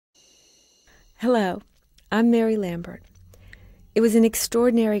Hello, I'm Mary Lambert. It was an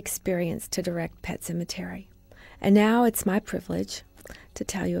extraordinary experience to direct Pet Sematary, and now it's my privilege to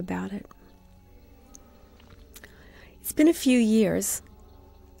tell you about it. It's been a few years.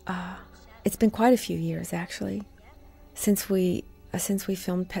 It's been quite a few years, actually, since we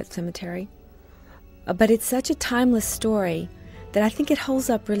filmed Pet Sematary. But it's such a timeless story that I think it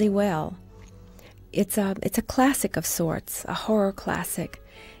holds up really well. It's a classic of sorts, a horror classic.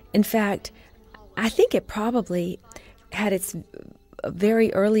 In fact, I think it probably had its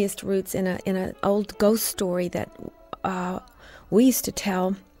very earliest roots in an old ghost story that we used to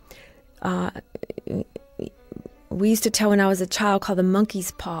tell. We used to tell when I was a child, called The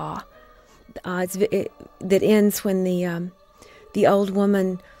Monkey's Paw. That ends when the old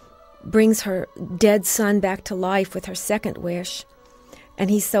woman brings her dead son back to life with her second wish, and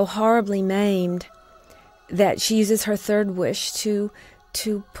he's so horribly maimed that she uses her third wish to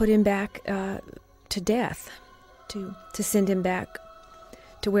put him back to death, to send him back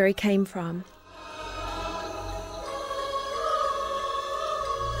to where he came from.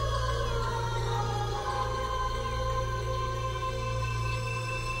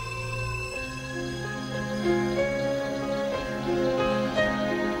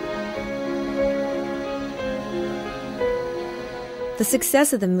 The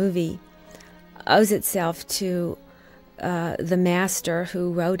success of the movie owes itself to the master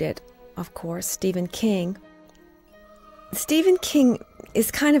who wrote it, of course, Stephen King. Stephen King is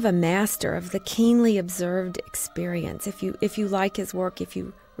kind of a master of the keenly observed experience. If you like his work, if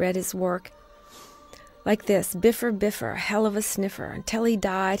you read his work, like this: Biffer, Biffer, hell of a sniffer, until he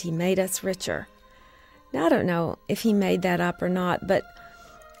died he made us richer. Now, I don't know if he made that up or not, but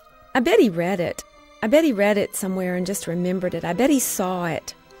I bet he read it. I bet he read it somewhere and just remembered it. I bet he saw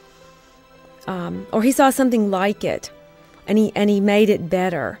it. Or he saw something like it, and he made it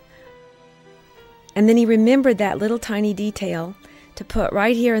better. And then he remembered that little tiny detail to put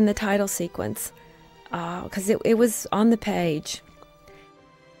right here in the title sequence, because it was on the page.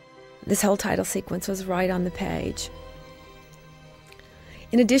 This whole title sequence was right on the page.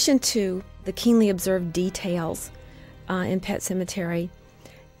 In addition to the keenly observed details in Pet Sematary,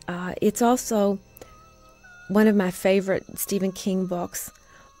 it's also one of my favorite Stephen King books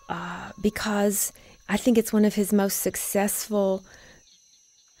because I think it's one of his most successful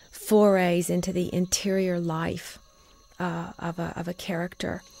forays into the interior life of a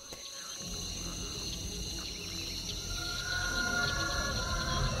character.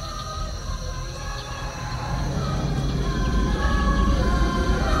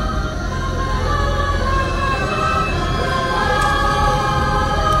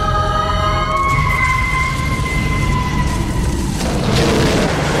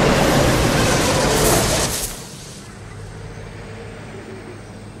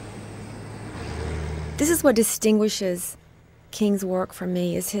 This is what distinguishes King's work from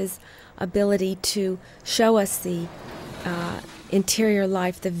me, is his ability to show us the interior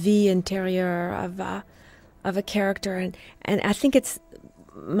life, the vie intérieure of a character, and I think it's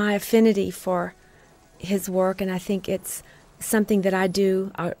my affinity for his work, and I think it's something that I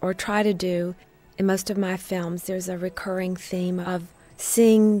do or try to do in most of my films. There's a recurring theme of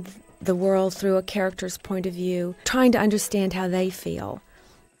seeing the world through a character's point of view, trying to understand how they feel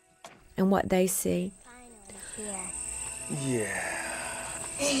and what they see. Yeah.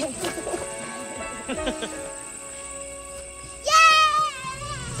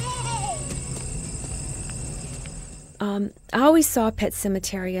 I always saw Pet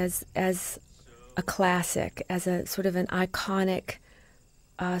Sematary as a classic, as a sort of an iconic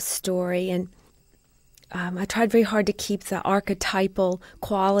story, and I tried very hard to keep the archetypal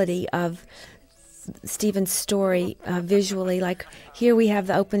quality of Stephen's story visually. Like here we have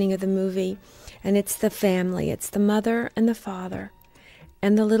the opening of the movie, and it's the family. It's the mother and the father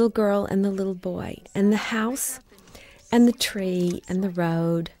and the little girl and the little boy and the house and the tree and the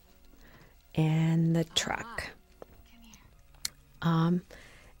road and the truck. And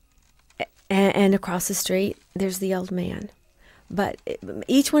across the street, there's the old man. But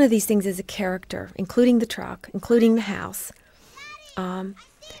each one of these things is a character, including the truck, including the house, and,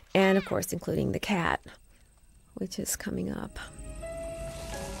 of course, including the cat, which is coming up.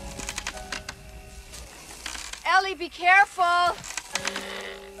 Ellie, be careful!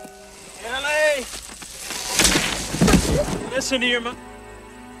 Ellie! Listen to your mom.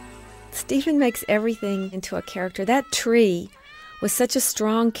 Stephen makes everything into a character. That tree was such a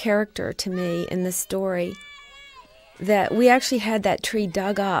strong character to me in the story that we actually had that tree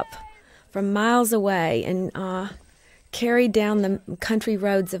dug up from miles away and carried down the country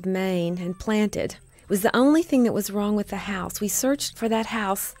roads of Maine and planted. It was the only thing that was wrong with the house. We searched for that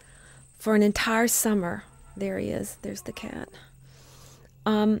house for an entire summer. There he is. There's the cat.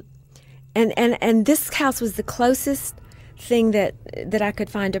 And this house was the closest thing that I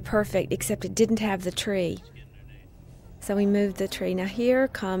could find to perfect, except it didn't have the tree. So we moved the tree. Now here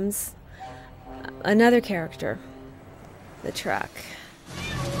comes another character, the truck.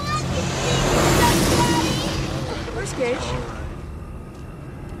 Where's Gage?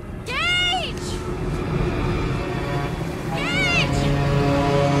 Gage!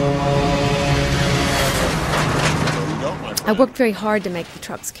 I worked very hard to make the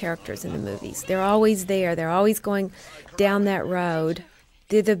trucks characters in the movies. They're always there. They're always going down that road.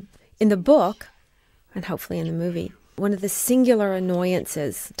 In the book, and hopefully in the movie, one of the singular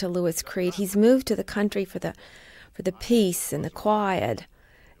annoyances to Louis Creed, he's moved to the country for the peace and the quiet,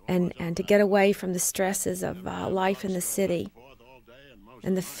 and to get away from the stresses of life in the city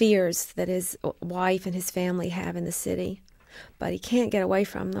and the fears that his wife and his family have in the city. But he can't get away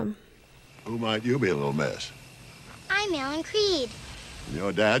from them. Who might you be, little miss? I'm Ellen Creed.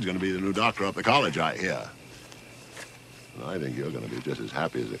 Your dad's going to be the new doctor up the college, I hear. And I think you're going to be just as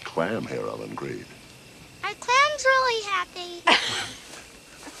happy as a clam here, Ellen Creed. Our clam's really happy.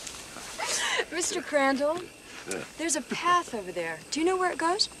 Mr. Crandall, there's a path over there. Do you know where it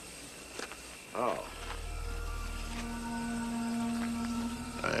goes? Oh.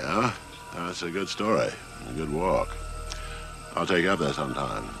 Yeah, that's a good story. A good walk. I'll take you up there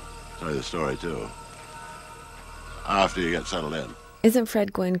sometime. Tell you the story, too. After you get settled in. Isn't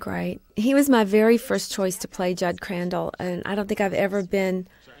Fred Gwynne great? He was my very first choice to play Judd Crandall, and I don't think I've ever been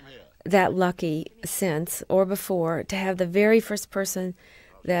that lucky since or before to have the very first person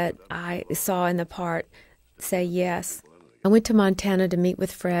that I saw in the part say yes. I went to Montana to meet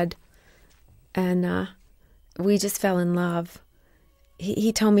with Fred, and we just fell in love.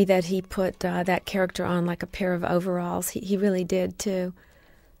 He told me that he put that character on like a pair of overalls. He really did, too.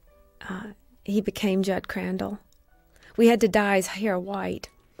 He became Judd Crandall. We had to dye his hair white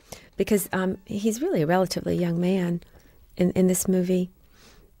because he's really a relatively young man in this movie,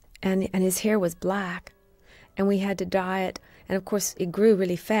 and his hair was black, and we had to dye it. And, of course, it grew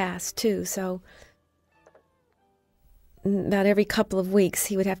really fast, too, so about every couple of weeks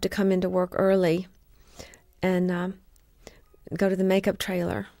he would have to come into work early and go to the makeup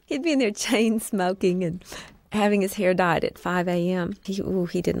trailer. He'd be in there chain smoking and having his hair dyed at 5 a.m.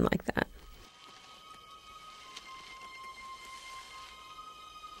 He didn't like that.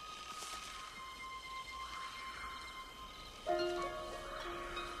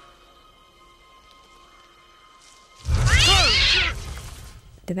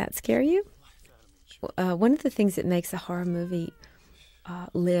 Did that scare you? One of the things that makes a horror movie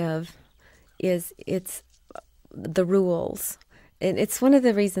live is it's the rules. And it's one of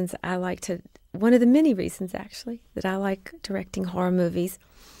the reasons one of the many reasons actually, that I like directing horror movies,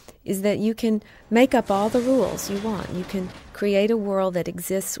 is that you can make up all the rules you want. You can create a world that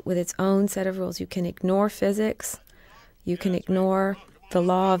exists with its own set of rules. You can ignore physics. You can ignore the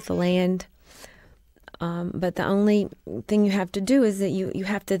law of the land. But the only thing you have to do is that you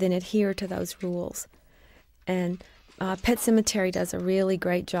have to then adhere to those rules. And Pet Sematary does a really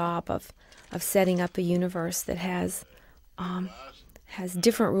great job of setting up a universe that has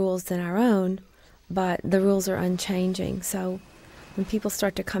different rules than our own, but the rules are unchanging. So when people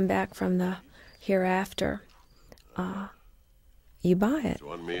start to come back from the hereafter, you buy it. It's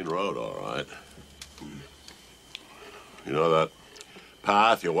one mean road, all right. You know that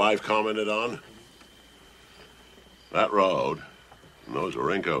path your wife commented on? That road, and those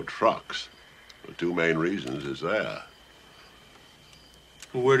Orinco trucks, the two main reasons is there.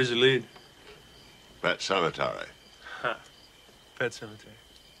 Well, where does it lead? Pet Cemetery. Ha. Pet Cemetery.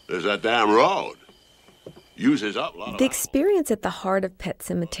 There's that damn road. Uses up a lot of... The experience at the heart of Pet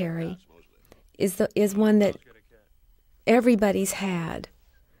Sematary is one that everybody's had.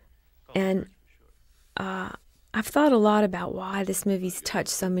 And I've thought a lot about why this movie's touched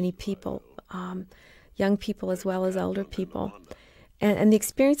so many people, young people as well as older people. And the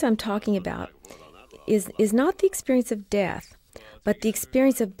experience I'm talking about is not the experience of death, but the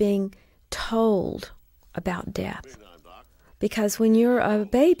experience of being told about death. Because when you're a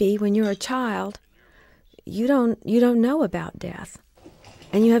baby, when you're a child, you don't know about death.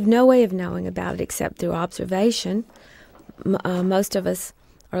 And you have no way of knowing about it except through observation. Most of us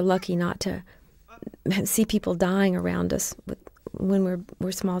are lucky not to see people dying around us when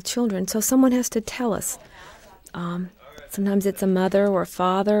we're small children. So someone has to tell us. Sometimes it's a mother or a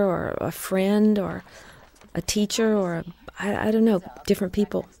father or a friend or a teacher or I don't know, different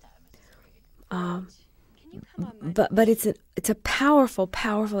people. But it's a powerful,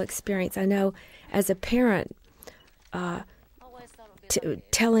 powerful experience. I know as a parent,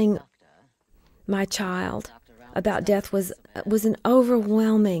 telling my child about death was an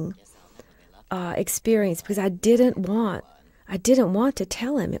overwhelming experience, because I didn't want to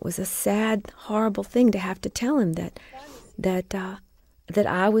tell him. It was a sad, horrible thing to have to tell him that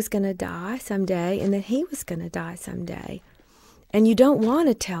I was going to die someday and that he was going to die someday. And you don't want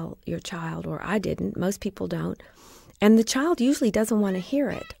to tell your child, or I didn't. Most people don't. And the child usually doesn't want to hear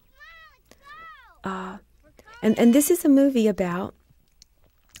it. And this is a movie about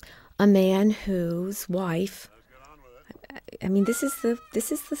a man whose wife, I mean, this is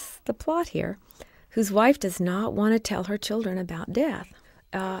the plot here, whose wife does not want to tell her children about death.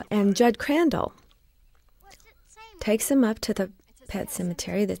 And Judd Crandall takes him up to the pet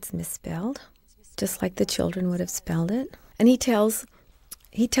cemetery that's misspelled, just like the children would have spelled it. And he tells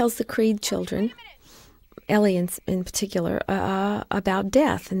the Creed children, Ellie in particular, about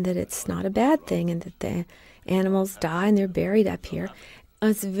death, and that it's not a bad thing, and that the animals die and they're buried up here.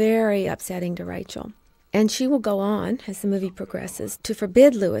 It's very upsetting to Rachel. And she will go on, as the movie progresses, to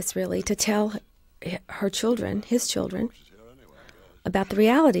forbid Lewis, really, to tell her children, his children, about the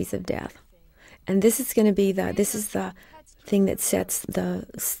realities of death. And this is going to be the thing that sets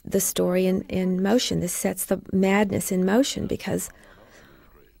the story in motion. This sets the madness in motion, because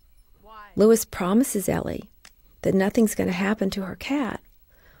Lewis promises Ellie that nothing's going to happen to her cat.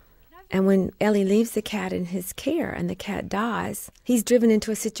 And when Ellie leaves the cat in his care and the cat dies, he's driven into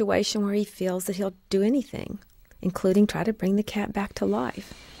a situation where he feels that he'll do anything, including try to bring the cat back to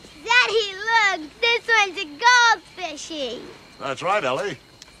life. Daddy, look! This one's a goldfishy! That's right, Ellie.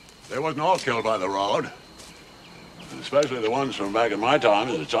 They wasn't all killed by the road. Especially the ones from back in my time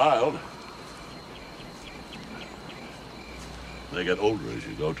as a child. They get older as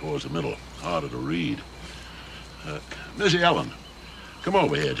you go towards the middle, harder to read. Missy Ellen, come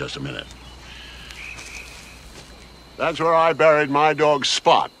over here just a minute. That's where I buried my dog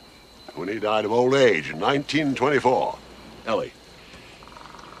Spot when he died of old age in 1924. Ellie,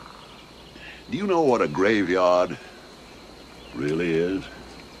 do you know what a graveyard really is?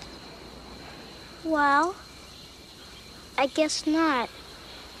 Well, I guess not.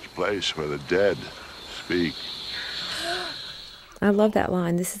 It's a place where the dead speak. I love that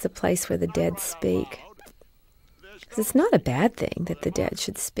line, this is a place where the dead speak. Because it's not a bad thing that the dead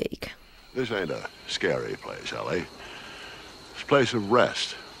should speak. This ain't a scary place, Ellie. It's a place of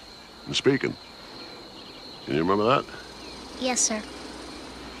rest and speaking. Can you remember that? Yes, sir.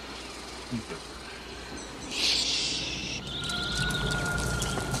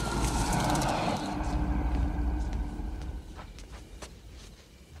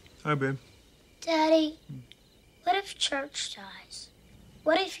 Hi, babe. Daddy, what if Church dies?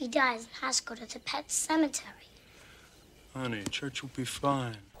 What if he dies and has to go to the pet cemetery? Honey, Church will be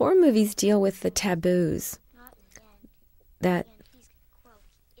fine. Horror movies deal with the taboos that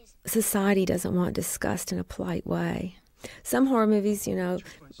society doesn't want discussed in a polite way. Some horror movies, I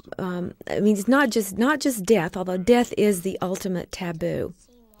mean, it's not just death, although death is the ultimate taboo,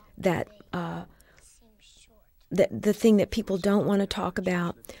 that the thing that people don't want to talk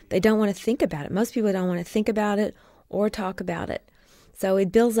about. They don't want to think about it. Most people don't want to think about it or talk about it. So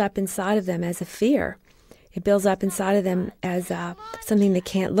it builds up inside of them as a fear. It builds up inside of them as something they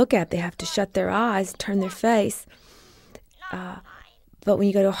can't look at. They have to shut their eyes, turn their face. But when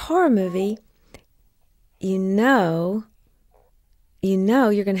you go to a horror movie, you know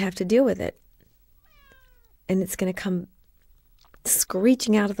you're going to have to deal with it. And it's going to come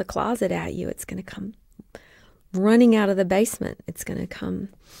screeching out of the closet at you. It's going to come running out of the basement. It's going to come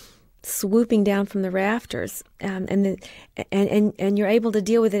swooping down from the rafters. And you're able to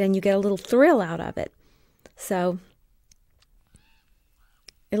deal with it, and you get a little thrill out of it. So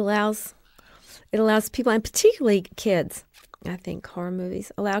it allows people, and particularly kids, I think horror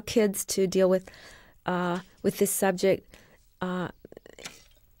movies allow kids to deal with this subject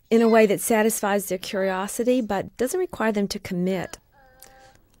in a way that satisfies their curiosity, but doesn't require them to commit.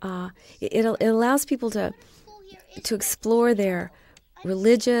 It allows people to explore their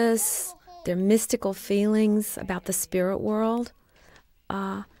religious, their mystical feelings about the spirit world,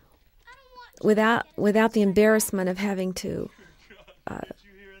 without the embarrassment of having to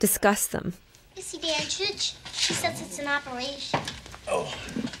discuss them. Missy Church, she says it's an operation. Oh.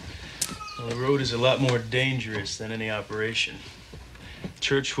 Well, the road is a lot more dangerous than any operation.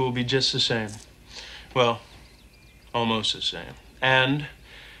 Church will be just the same. Well, almost the same. And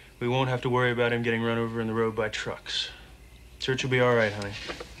we won't have to worry about him getting run over in the road by trucks. Church will be all right, honey.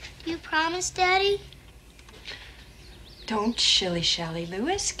 You promise, Daddy? Don't shilly-shally,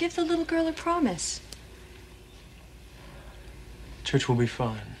 Lewis. Give the little girl a promise. Church will be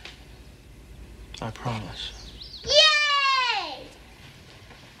fine. I promise. Yay!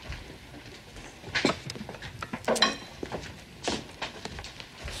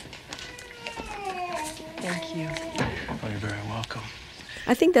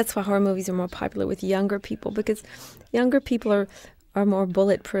 I think that's why horror movies are more popular with younger people, because younger people are more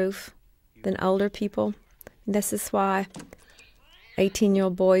bulletproof than older people. And this is why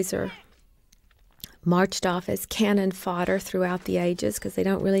 18-year-old boys are marched off as cannon fodder throughout the ages, because they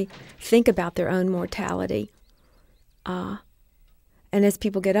don't really think about their own mortality. And as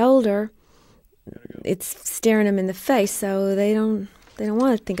people get older, it's staring them in the face, so they don't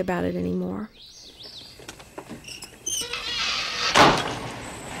want to think about it anymore.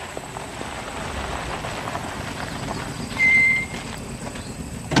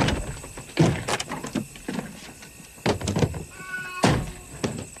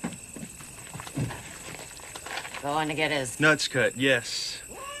 Going to get his Nuts cut, yes.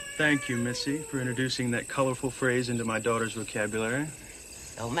 Thank you, Missy, for introducing that colorful phrase into my daughter's vocabulary.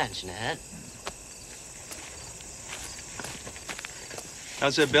 Don't mention it.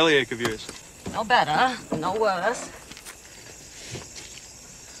 How's that bellyache of yours? No better, no worse.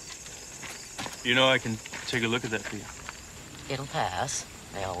 You know I can take a look at that for you. It'll pass.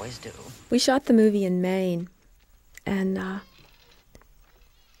 They always do. We shot the movie in Maine, and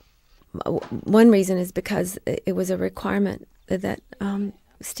one reason is because it was a requirement that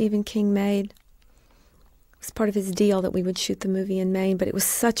Stephen King made. It was part of his deal that we would shoot the movie in Maine, but it was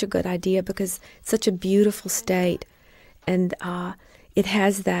such a good idea because it's such a beautiful state, and it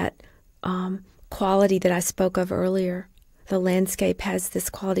has that quality that I spoke of earlier. The landscape has this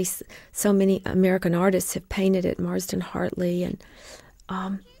quality. So many American artists have painted it. Marsden Hartley and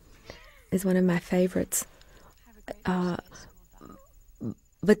is one of my favorites. But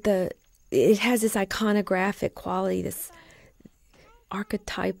it has this iconographic quality, this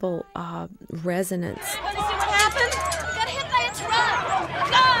archetypal resonance. Want to see what happened? He got hit by a truck.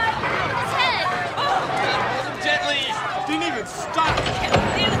 God! His head! Oh! Gently! Didn't even stop!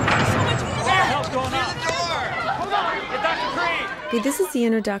 So much What the hell's going on? Hold on! Get Dr. Creed! Okay, this is the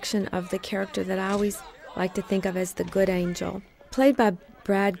introduction of the character that I always like to think of as the good angel. Played by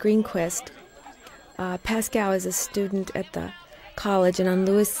Brad Greenquist, Pascal is a student at the college, and on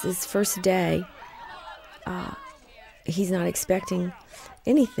Lewis's first day, he's not expecting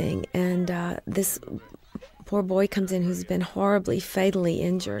anything, and this poor boy comes in who's been horribly, fatally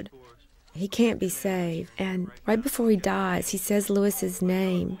injured. He can't be saved, and right before he dies, he says Lewis's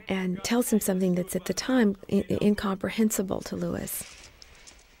name and tells him something that's at the time incomprehensible to Lewis.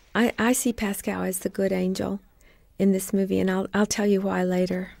 I see Pascal as the good angel in this movie, and I'll tell you why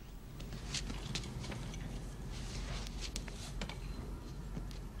later.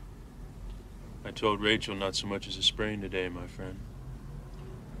 I told Rachel not so much as a sprain today, my friend.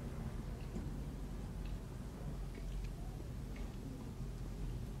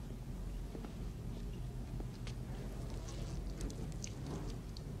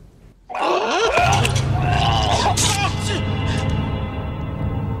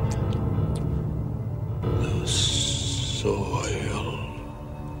 The soil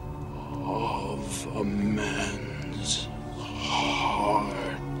of a man's heart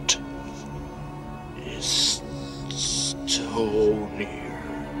is stonier,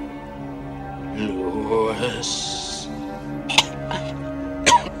 Lewis.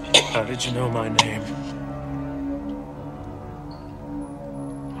 How did you know my name?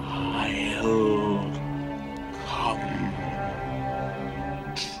 I'll come.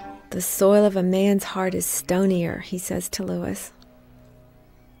 The soil of a man's heart is stonier, he says to Lewis.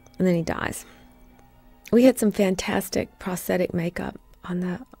 And then he dies. We had some fantastic prosthetic makeup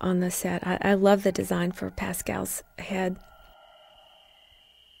on the set. I love the design for Pascal's head.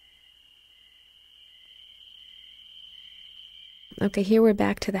 Okay, here we're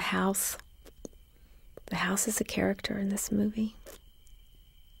back to the house. The house is a character in this movie.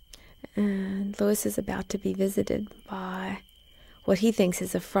 And Lewis is about to be visited by what he thinks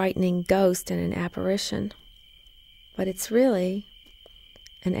is a frightening ghost and an apparition. But it's really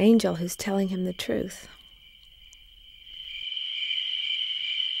an angel who's telling him the truth.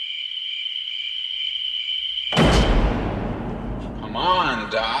 Come on,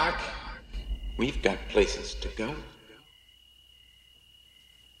 Doc. We've got places to go.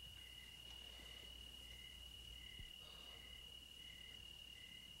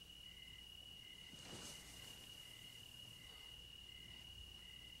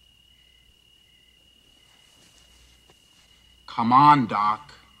 Come on,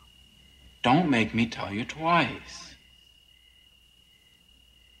 Doc. Don't make me tell you twice.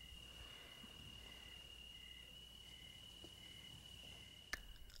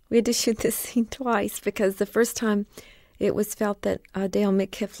 We had to shoot this scene twice because the first time it was felt that Dale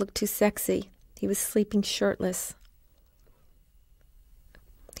Midkiff looked too sexy. He was sleeping shirtless.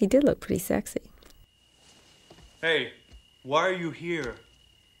 He did look pretty sexy. Hey, why are you here?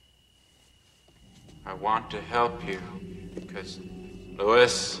 I want to help you because,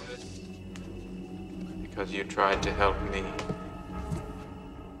 Louis, because you tried to help me.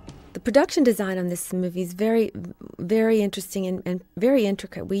 The production design on this movie is very, very interesting and very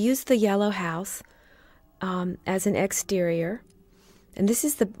intricate. We used the yellow house as an exterior. And this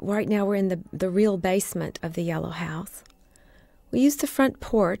is right now we're in the real basement of the yellow house. We used the front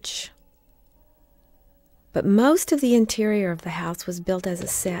porch, but most of the interior of the house was built as a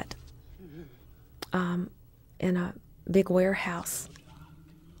set in a big warehouse.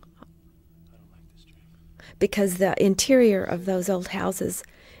 Because the interior of those old houses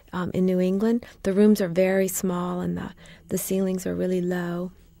in New England, the rooms are very small and the ceilings are really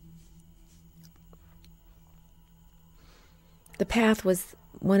low. The path was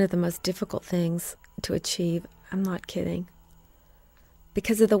one of the most difficult things to achieve. I'm not kidding.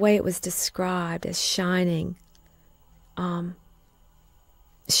 Because of the way it was described as shining in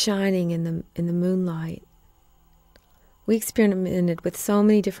the moonlight. We experimented with so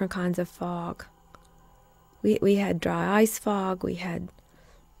many different kinds of fog. We had dry ice fog, we had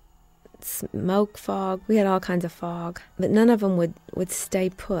smoke fog, we had all kinds of fog, but none of them would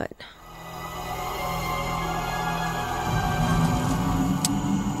stay put.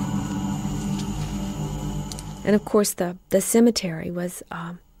 And of course, the cemetery was,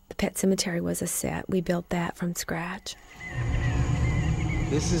 the pet cemetery was a set. We built that from scratch.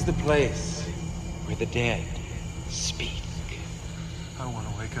 This is the place where the dead speak. I want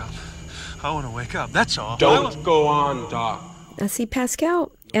to wake up. I want to wake up, that's all. Don't go on, Doc. Now see,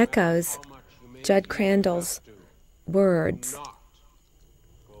 Pascal echoes Judd Crandall's words.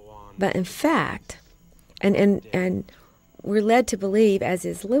 But in fact, and we're led to believe, as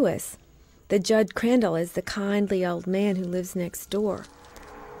is Louis, that Judd Crandall is the kindly old man who lives next door,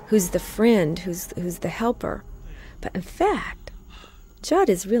 who's the friend, who's the helper. But in fact, Judd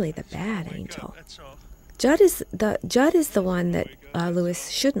is really the bad angel. Judd is the one that Louis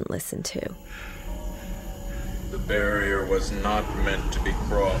shouldn't listen to. The barrier was not meant to be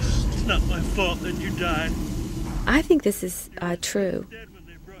crossed. It's not my fault that you died. I think this is true,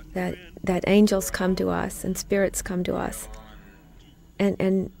 that angels come to us and spirits come to us,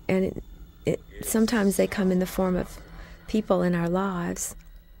 and sometimes they come in the form of people in our lives,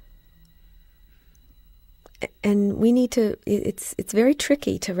 and we need to. It's very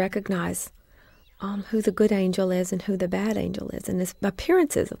tricky to recognize who the good angel is and who the bad angel is, and his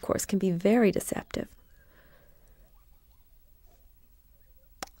appearances, of course, can be very deceptive.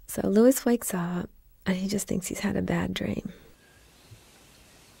 So Louis wakes up, and he just thinks he's had a bad dream.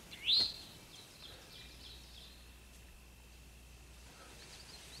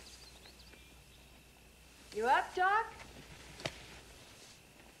 You up, Doc?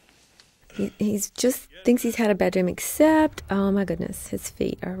 He's just thinks he's had a bad dream, except, oh my goodness, his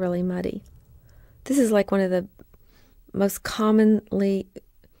feet are really muddy. This is like one of the most commonly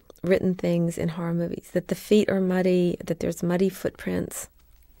written things in horror movies, that the feet are muddy, that there's muddy footprints.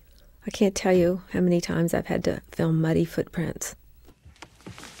 I can't tell you how many times I've had to film muddy footprints.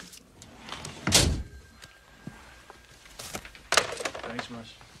 Thanks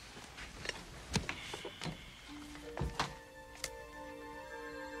much.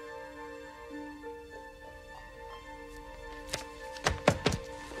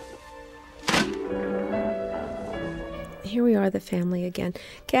 Here we are, the family again.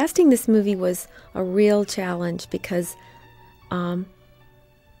 Casting this movie was a real challenge because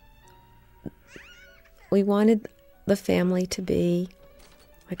we wanted the family to be,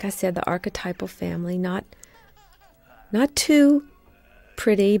 like I said, the archetypal family, not too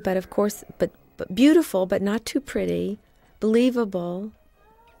pretty, but of course, but beautiful, but not too pretty, believable.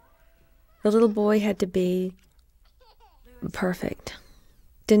 The little boy had to be perfect.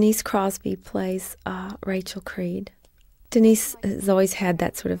 Denise Crosby plays Rachel Creed. Denise has always had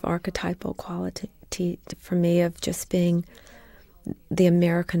that sort of archetypal quality for me of just being the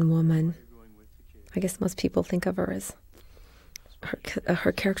American woman. I guess most people think of her as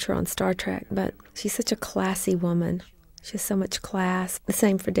her character on Star Trek, but she's such a classy woman. She has so much class. The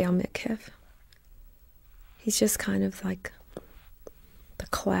same for Dale Metcalf. He's just kind of like the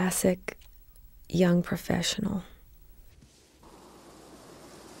classic young professional.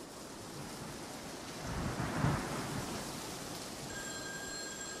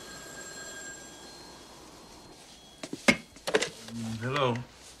 Hello.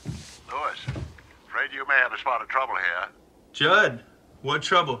 Louis, afraid you may have a spot of trouble here. Judd, what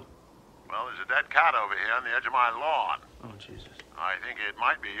trouble? Well, there's a dead cat over here on the edge of my lawn. Oh, Jesus. I think it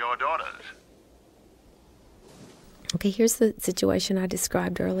might be your daughter's. Okay, here's the situation I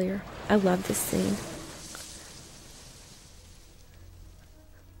described earlier. I love this scene.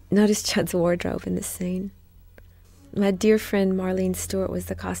 Notice Judd's wardrobe in this scene. My dear friend Marlene Stewart was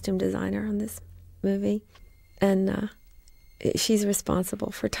the costume designer on this movie, and she's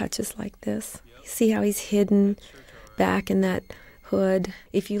responsible for touches like this. See how he's hidden back in that hood?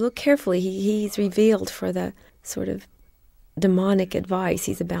 If you look carefully, he's revealed for the sort of demonic advice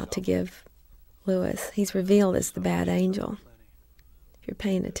he's about to give Louis. He's revealed as the bad angel, if you're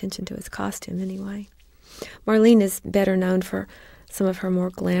paying attention to his costume anyway. Marlene is better known for some of her more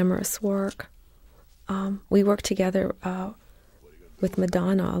glamorous work. We worked together with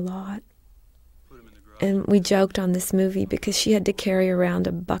Madonna a lot. And we joked on this movie because she had to carry around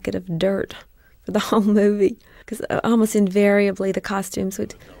a bucket of dirt for the whole movie. Because almost invariably the costumes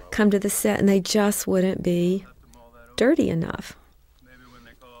would come to the set and they just wouldn't be dirty enough.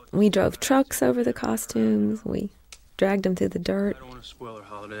 We drove trucks over the costumes. We dragged them through the dirt. I don't want to spoil her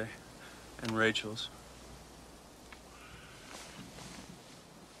holiday and Rachel's.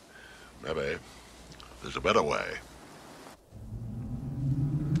 Maybe there's a better way.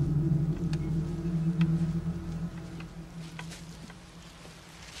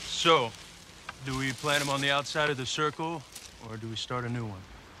 So, do we plant them on the outside of the circle, or do we start a new one?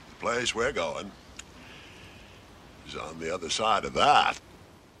 The place we're going is on the other side of that.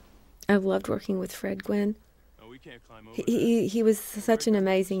 I've loved working with Fred Gwynne. Oh, we can't climb over He was such an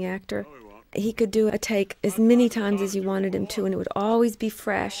amazing actor. He could do a take as many times as you wanted him to, and it would always be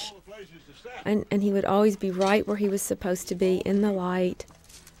fresh. And he would always be right where he was supposed to be, in the light,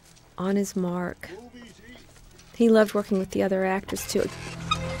 on his mark. He loved working with the other actors, too.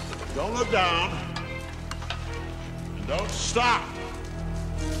 Don't look down. And don't stop.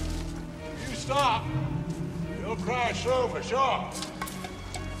 If you stop, you'll crash through for sure.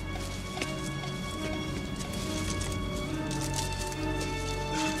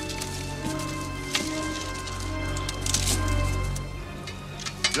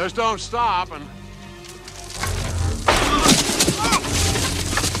 Just don't stop and...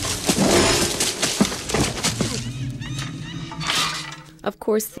 Of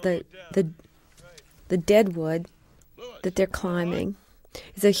course, the deadwood that they're climbing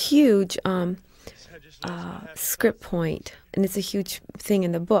is a huge script point, and it's a huge thing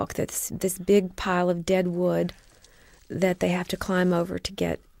in the book. That's this big pile of dead wood that they have to climb over to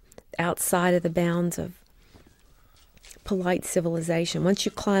get outside of the bounds of polite civilization. Once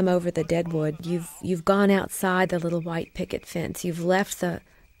you climb over the deadwood, you've gone outside the little white picket fence. You've left the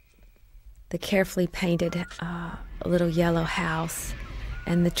carefully painted little yellow house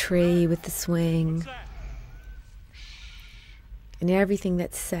and the tree with the swing and everything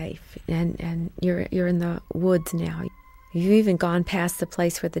that's safe. And you're in the woods now. You've even gone past the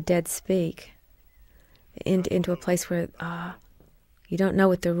place where the dead speak into a place where you don't know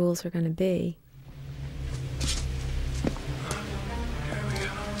what the rules are going to be.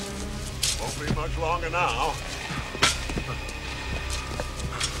 Won't be much longer now.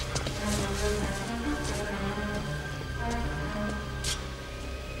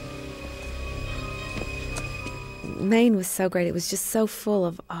 Maine was so great. It was just so full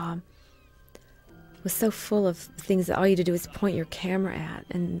of things that all you had to do was point your camera at,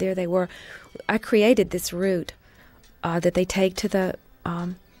 and there they were. I created this route that they take to the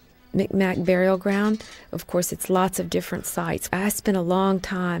Micmac burial ground. Of course, it's lots of different sites. I spent a long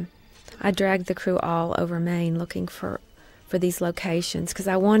time. I dragged the crew all over Maine looking for these locations because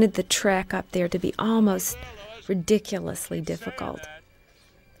I wanted the trek up there to be almost ridiculously difficult.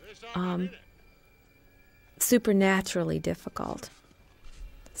 Supernaturally difficult.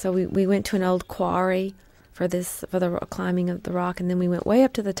 So we went to an old quarry for the climbing of the rock, and then we went way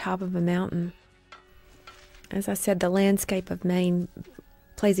up to the top of a mountain. As I said, the landscape of Maine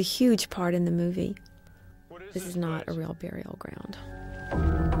plays a huge part in the movie. This is not a real burial ground.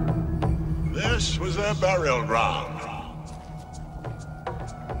 This was their burial ground.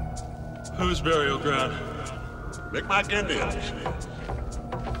 Whose burial ground? Micmac Indians.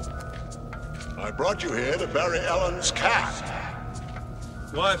 I brought you here to bury Ellen's cat.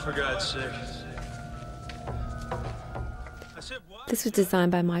 Why, for God's sake? This was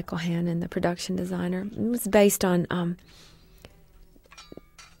designed by Michael Hannon, the production designer. It was based on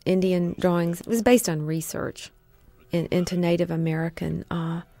Indian drawings. It was based on research into Native American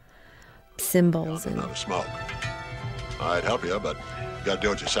symbols. And smoke. I'd help you, but you gotta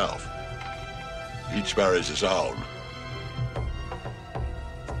do it yourself. Each buries his own.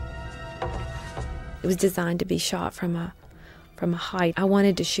 It was designed to be shot from a height. I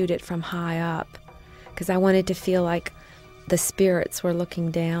wanted to shoot it from high up because I wanted to feel like the spirits were looking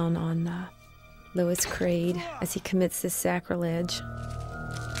down on Louis Creed as he commits this sacrilege.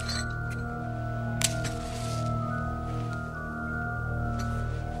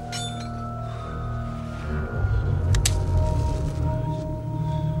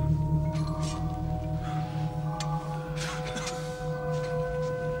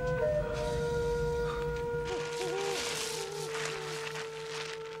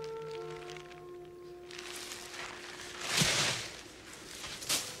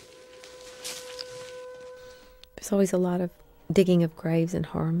 There's always a lot of digging of graves in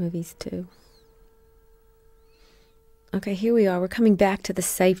horror movies, too. Okay, here we are. We're coming back to the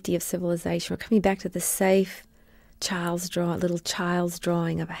safety of civilization. We're coming back to the safe little child's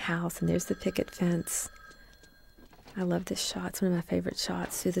drawing of a house, and there's the picket fence. I love this shot. It's one of my favorite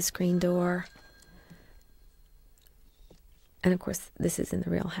shots, through the screen door. And, of course, this is in the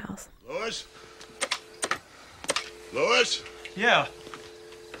real house. Louis? Louis? Yeah.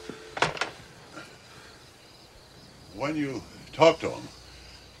 When you talk to him,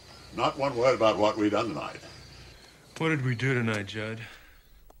 not one word about what we done tonight. What did we do tonight, Judd?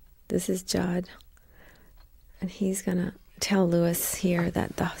 This is Judd. And he's going to tell Louis here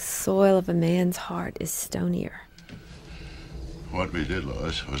that the soil of a man's heart is stonier. What we did,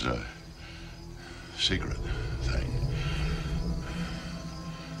 Louis, was a secret thing.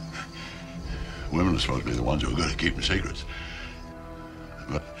 Women are supposed to be the ones who are good at keeping secrets.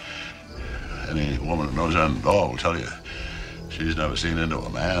 But any woman who knows anything at all will tell you she's never seen into a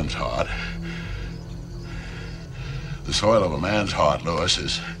man's heart. The soil of a man's heart, Louis,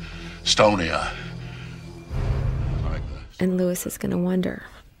 is stonier. Like that. And Louis is going to wonder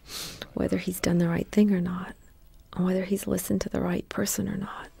whether he's done the right thing or not, or whether he's listened to the right person or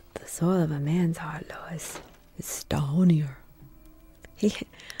not. The soil of a man's heart, Louis, is stonier.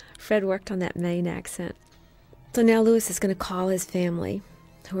 Fred worked on that Maine accent. So now Louis is going to call his family,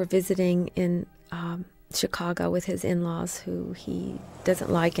 who are visiting in Chicago with his in-laws, who he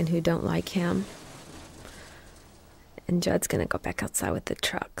doesn't like and who don't like him. And Judd's going to go back outside with the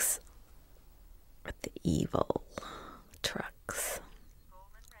trucks. With the evil trucks.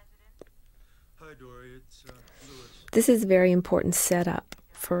 Hi, Dory. It's Louis. This is a very important setup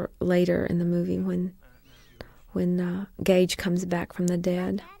for later in the movie when Gage comes back from the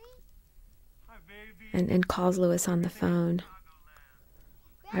dead and calls Louis on the phone.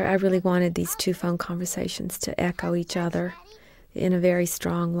 I really wanted these two phone conversations to echo each other in a very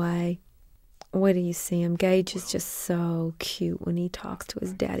strong way. Wait till you see him. Gage is just so cute when he talks to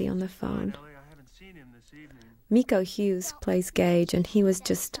his daddy on the phone. Miko Hughes plays Gage, and he was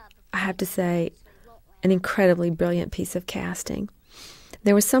just, I have to say, an incredibly brilliant piece of casting.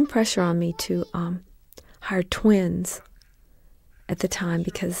 There was some pressure on me to hire twins at the time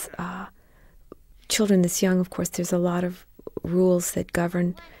because children this young, of course, there's a lot of rules that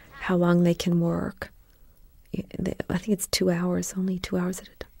govern how long they can work. I think it's 2 hours, only 2 hours at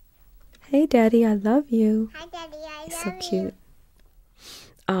a time. Hey, Daddy, I love you. Hi, Daddy, I love you. He's so cute.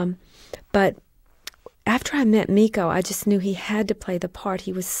 But after I met Miko, I just knew he had to play the part.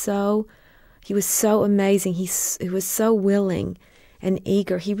 He was so amazing. He was so willing and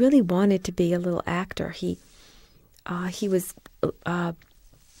eager. He really wanted to be a little actor. He was.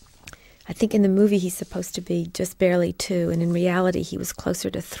 I think in the movie he's supposed to be just barely 2, and in reality he was closer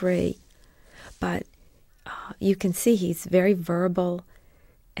to 3. But you can see he's very verbal,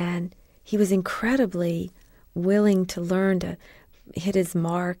 and he was incredibly willing to learn to hit his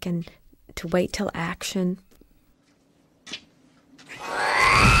mark and to wait till action.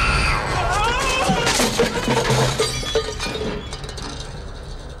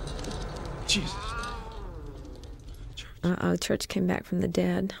 Jesus. Uh-oh, Church came back from the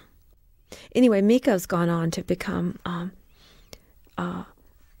dead. Anyway, Miko's gone on to become a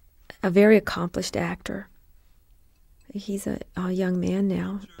very accomplished actor. He's a young man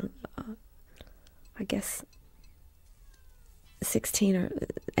now, I guess 16 or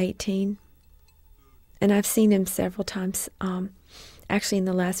 18. And I've seen him several times, actually in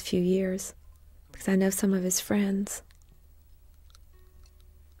the last few years, because I know some of his friends.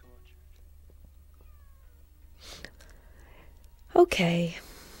 Okay,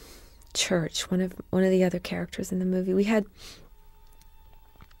 Church, one of the other characters in the movie. We had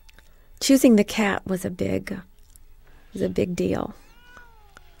choosing the cat was a big deal,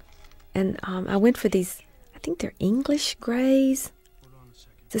 and I went for these. I think they're English Greys.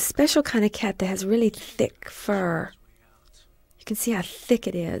 It's a special kind of cat that has really thick fur. You can see how thick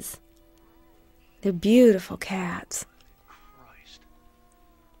it is. They're beautiful cats.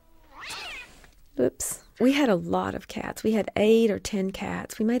 Oops. We had a lot of cats. We had 8 or 10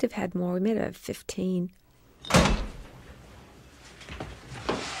 cats. We might have had more. We might have had 15. I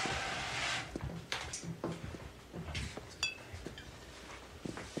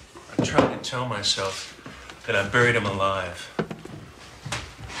tried to tell myself that I buried him alive.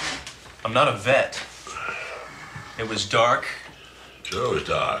 I'm not a vet. It was dark. Sure it was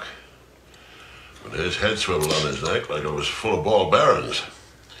dark. But his head swiveled on his neck like it was full of ball bearings.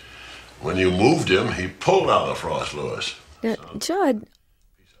 When you moved him, he pulled out the frost, Louis. Now,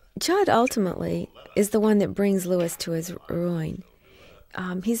 Judd ultimately is the one that brings Louis to his ruin.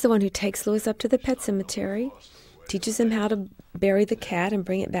 He's the one who takes Louis up to the pet cemetery teaches him how to bury the cat and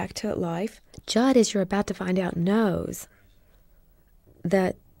bring it back to life. Judd, as you're about to find out, knows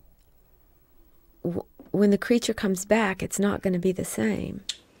that when the creature comes back, it's not going to be the same.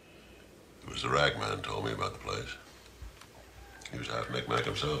 It was the ragman told me about the place. He was half Micmac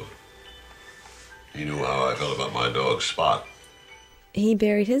himself. He knew how I felt about my dog, Spot. He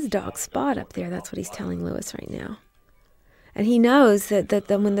buried his dog, Spot, up there. That's what he's telling Lewis right now. And he knows that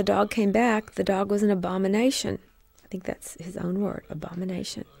when the dog came back, the dog was an abomination. I think that's his own word,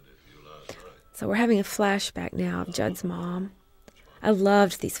 abomination. So we're having a flashback now of Judd's mom. I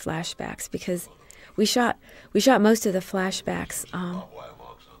loved these flashbacks because we shot most of the flashbacks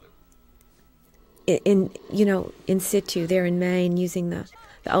in situ there in Maine, using the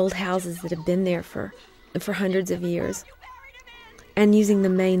old houses that have been there for hundreds of years, and using the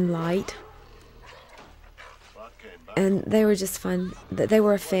Maine light. And they were just fun. They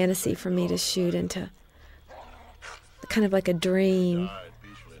were a fantasy for me to shoot into, kind of like a dream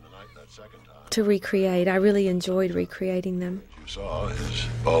to recreate. I really enjoyed recreating them. You saw his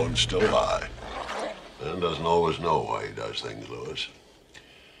bones still lie. Man doesn't always know why he does things, Lewis.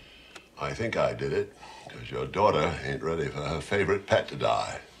 I think I did it because your daughter ain't ready for her favorite pet to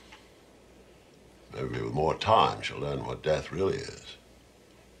die. Maybe with more time, she'll learn what death really is,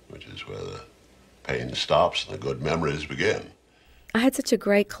 which is where the pain stops and the good memories begin. I had such a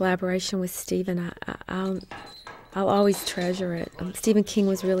great collaboration with Stephen. I'll always treasure it. Stephen King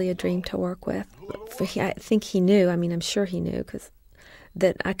was really a dream to work with. I think he knew. I mean, I'm sure he knew, because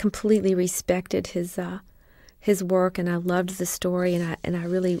that I completely respected his work, and I loved the story, and I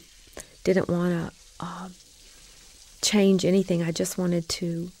really didn't want to change anything. I just wanted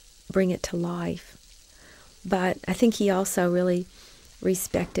to bring it to life. But I think he also really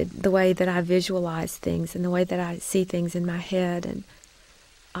respected the way that I visualize things and the way that I see things in my head, and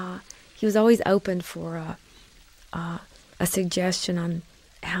he was always open for a suggestion on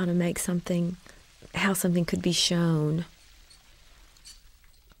how to make something, how something could be shown,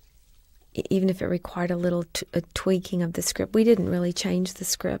 even if it required a little tweaking of the script. We didn't really change the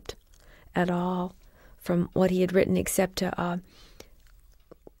script at all from what he had written, except to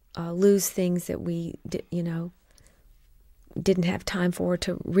lose things that we didn't have time for,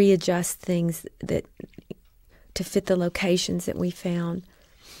 to readjust things that to fit the locations that we found,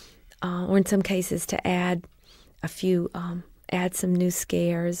 or in some cases to add a few, add some new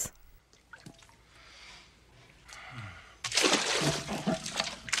scares.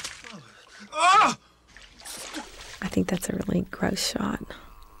 I think that's a really gross shot.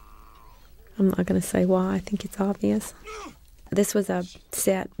 I'm not going to say why. I think it's obvious. This was a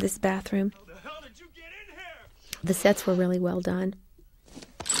set, this bathroom. The sets were really well done.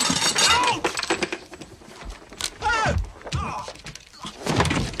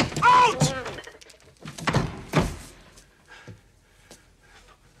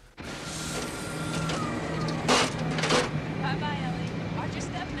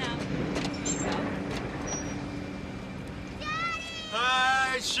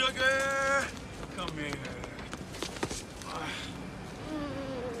 Sugar! Come here.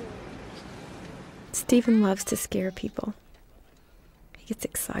 Stephen loves to scare people. He gets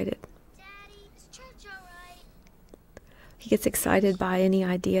excited. Daddy, is church all right? He gets excited by any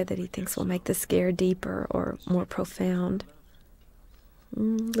idea that he thinks will make the scare deeper or more profound.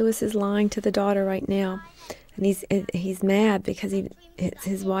 Lewis is lying to the daughter right now, and he's mad because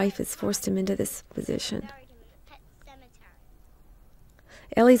his wife has forced him into this position.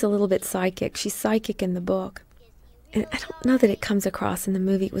 Ellie's a little bit psychic. She's psychic in the book. And I don't know that it comes across in the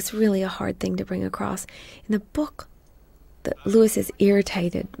movie. It was really a hard thing to bring across. In the book, Lewis is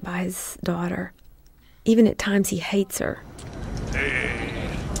irritated by his daughter. Even at times he hates her.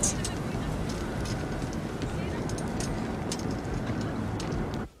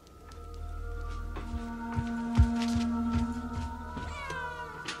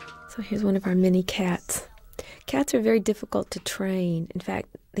 So here's one of our mini cats. Cats are very difficult to train. In fact,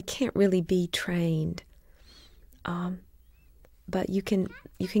 they can't really be trained. But you can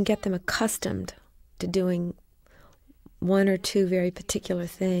get them accustomed to doing one or two very particular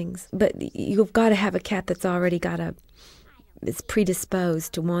things. But you've got to have a cat that's already is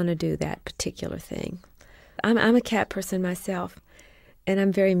predisposed to want to do that particular thing. I'm a cat person myself, and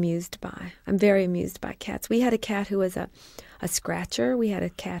I'm very amused by cats. We had a cat who was a scratcher. We had a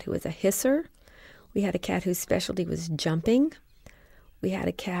cat who was a hisser. We had a cat whose specialty was jumping. We had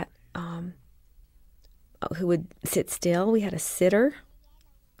a cat who would sit still. We had a sitter.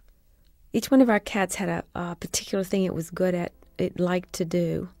 Each one of our cats had a particular thing it was good at, it liked to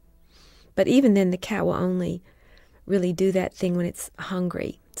do. But even then, the cat will only really do that thing when it's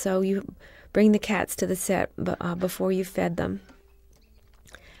hungry. So you bring the cats to the set before you fed them.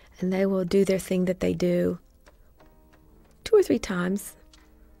 And they will do their thing that they do 2 or 3 times.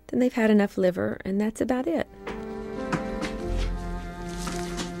 Then they've had enough liver, and that's about it.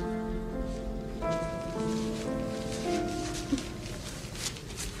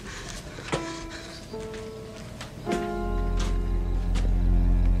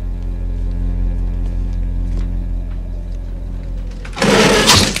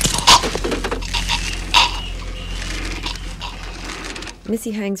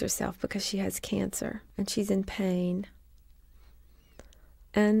 Missy hangs herself because she has cancer, and she's in pain.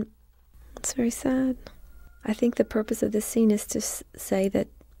 And it's very sad. I think the purpose of this scene is to say that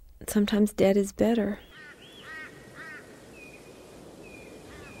sometimes dead is better.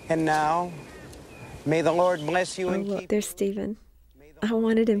 And now, may the Lord bless you and look, keep there's Stephen. I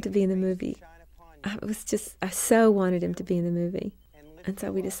wanted him to be in the movie. I so wanted him to be in the movie. And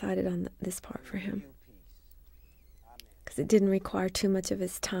so we decided on this part for him. Because it didn't require too much of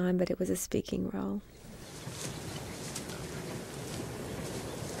his time, but it was a speaking role.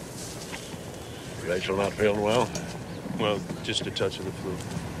 Rachel not feeling well? Well, just a touch of the flu.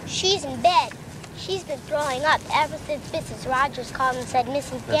 She's in bed. She's been throwing up ever since Mrs. Rogers called and said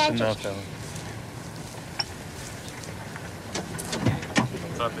Mrs. That's Dandridge... enough, Ellen.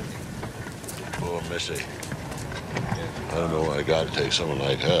 Stop it. Poor Missy. I don't know why God takes someone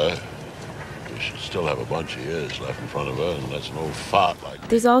like her. She should still have a bunch of years left in front of her, and that's no fart like me.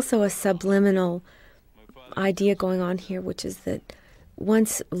 There's also a subliminal idea going on here, which is that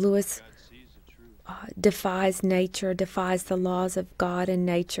once Lewis defies nature, defies the laws of God and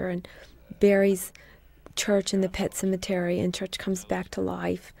nature, and buries Church in the pet cemetery, and Church comes back to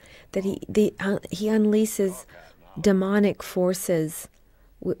life, that he unleashes demonic forces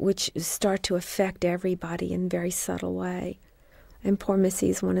which start to affect everybody in a very subtle way. And poor Missy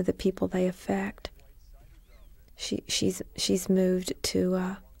is one of the people they affect. She's moved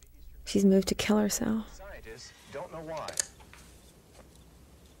to kill herself. Scientists don't know why.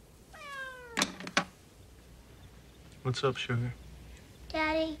 What's up, sugar?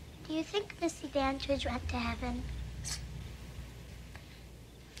 Daddy, do you think Missy Dandridge went to heaven?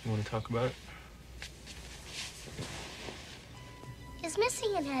 You want to talk about it? Is Missy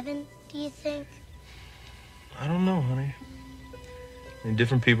in heaven, do you think? I don't know, honey. I mean,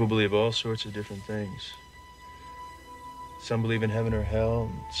 different people believe all sorts of different things. Some believe in heaven or hell,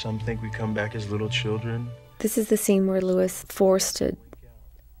 and some think we come back as little children. This is the scene where Lewis forced to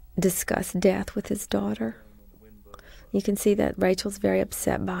discuss death with his daughter. You can see that Rachel's very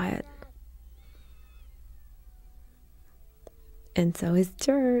upset by it. And so is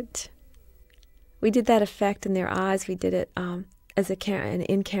Church. We did that effect in their eyes. We did it as an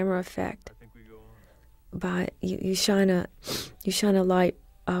in-camera effect. By you shine a light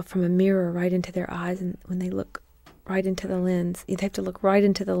from a mirror right into their eyes, and when they look right into the lens, you have to look right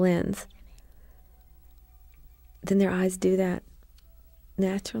into the lens. Then their eyes do that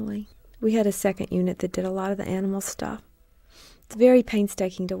naturally. We had a second unit that did a lot of the animal stuff. It's very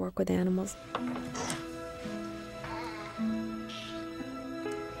painstaking to work with animals.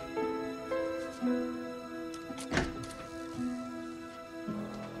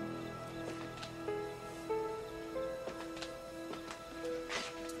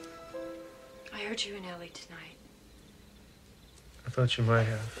 I heard you in Ellie tonight. I thought you might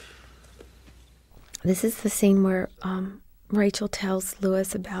have. This is the scene where Rachel tells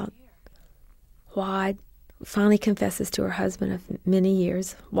Lewis about why, finally confesses to her husband of many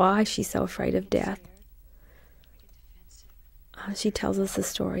years, why she's so afraid of death. She tells us the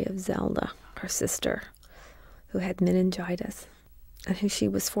story of Zelda, her sister, who had meningitis, and who she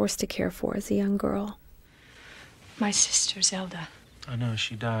was forced to care for as a young girl. My sister, Zelda. I know,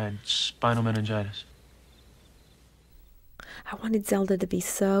 she died. Spinal meningitis. I wanted Zelda to be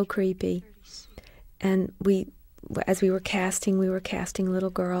so creepy. And as we were casting little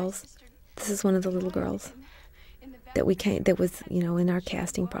girls. This is one of the little girls that was, in our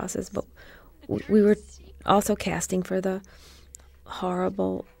casting process. But we were also casting for the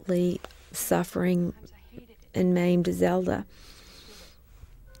horribly suffering and maimed Zelda.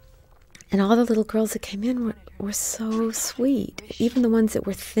 And all the little girls that came in were so sweet. Even the ones that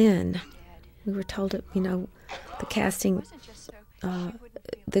were thin. We were told that,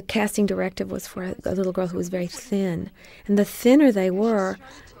 the casting directive was for a little girl who was very thin. And the thinner they were,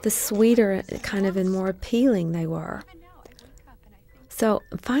 the sweeter kind of and more appealing they were. So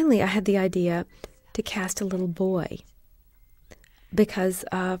finally I had the idea to cast a little boy. Because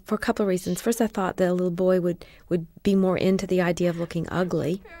for a couple of reasons. First, I thought that a little boy would be more into the idea of looking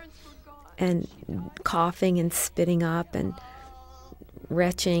ugly and coughing and spitting up and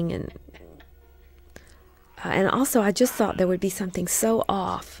retching and And also, I just thought there would be something so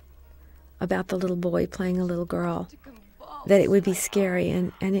off about the little boy playing a little girl that it would be scary,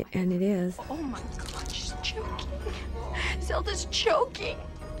 and it is. Oh my God, she's choking. Zelda's choking.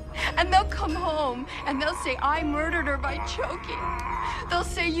 And they'll come home and they'll say, I murdered her by choking. They'll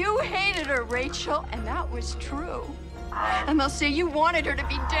say, you hated her, Rachel, and that was true. And they'll say, you wanted her to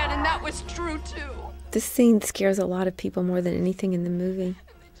be dead, and that was true, too. This scene scares a lot of people more than anything in the movie.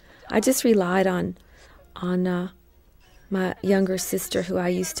 I just relied on my younger sister, who I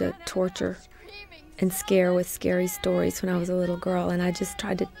used to torture and scare with scary stories when I was a little girl, and I just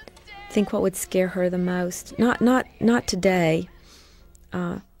tried to think what would scare her the most. Not today,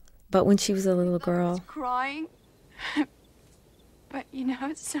 but when she was a little girl. Crying. But you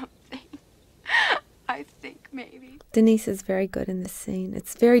know something? I think maybe. Denise is very good in this scene.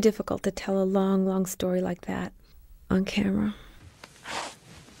 It's very difficult to tell a long, long story like that on camera.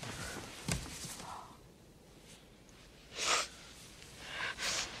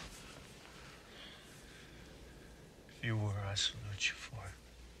 If you were, I salute you for it.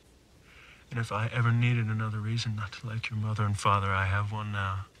 And if I ever needed another reason not to like your mother and father, I have one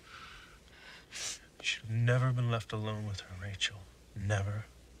now. You should have never been left alone with her, Rachel. Never.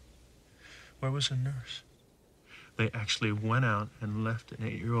 Where was the nurse? They actually went out and left an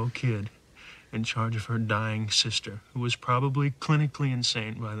 8-year-old kid in charge of her dying sister, who was probably clinically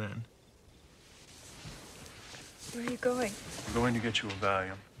insane by then. Where are you going? I'm going to get you a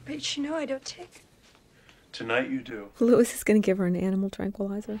Valium. But you know I don't take. Tonight you do. Louis is going to give her an animal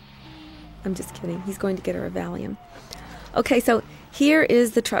tranquilizer. I'm just kidding. He's going to get her a Valium. Okay, so here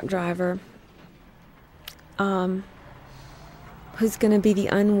is the truck driver, who's going to be the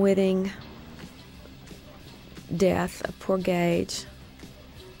unwitting death of poor Gage.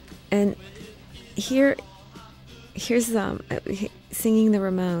 And here's singing the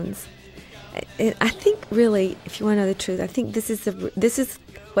Ramones. I think, really, if you want to know the truth, I think this is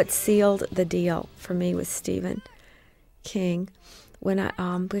what sealed the deal for me with Stephen King. When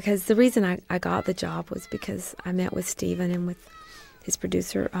because the reason I got the job was because I met with Stephen and with his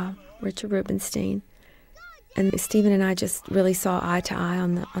producer, Richard Rubenstein. And Stephen and I just really saw eye to eye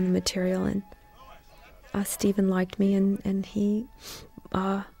on the material, and Stephen liked me, and he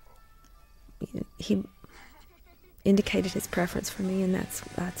indicated his preference for me, and that's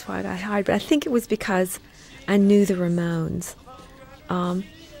why I got hired. But I think it was because I knew the Ramones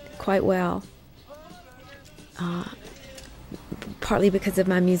quite well, partly because of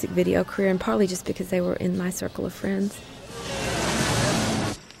my music video career, and partly just because they were in my circle of friends.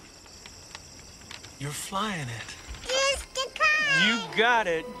 You're flying it. You got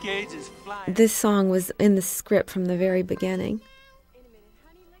it. Gage is flying. This song was in the script from the very beginning.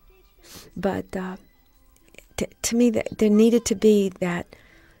 But to me, there needed to be that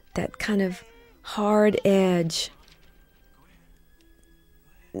kind of hard edge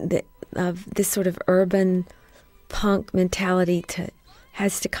of this sort of urban punk mentality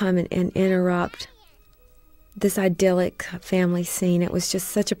has to come and interrupt this idyllic family scene. It was just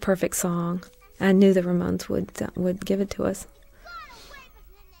such a perfect song. I knew the Ramones would give it to us.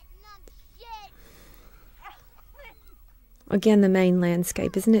 Again, the main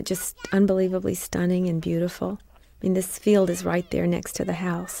landscape, isn't it just unbelievably stunning and beautiful? I mean, this field is right there next to the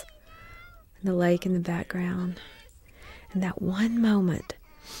house, and the lake in the background. And that one moment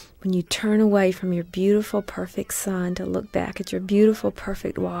when you turn away from your beautiful, perfect son to look back at your beautiful,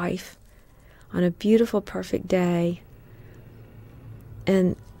 perfect wife on a beautiful, perfect day,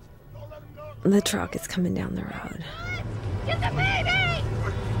 and the truck is coming down the road. Get the baby!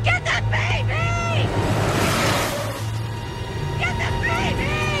 Get the baby! Get the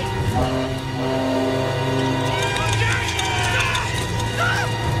baby!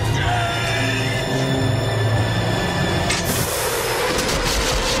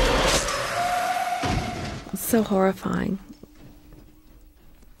 It's so horrifying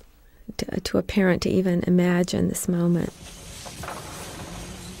to a parent to even imagine this moment.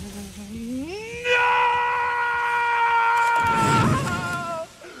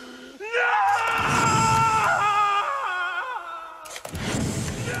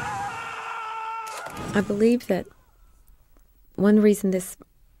 I believe that one reason this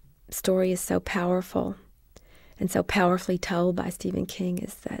story is so powerful and so powerfully told by Stephen King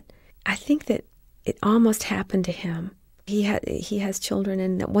is that I think that it almost happened to him. He has children,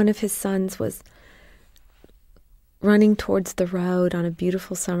 and one of his sons was running towards the road on a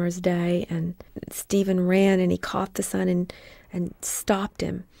beautiful summer's day, and Stephen ran and he caught the son and stopped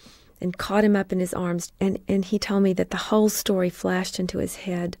him and caught him up in his arms. And he told me that the whole story flashed into his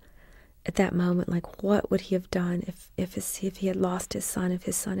head at that moment, like what would he have done if he had lost his son, if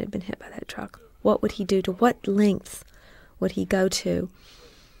his son had been hit by that truck. What would he do? To what lengths would he go to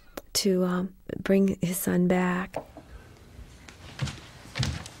bring his son back?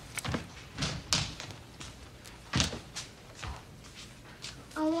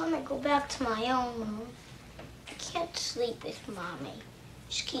 I want to go back to my own room. I can't sleep with Mommy.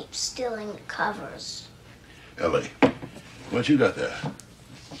 She keeps stealing the covers. Ellie, what you got there?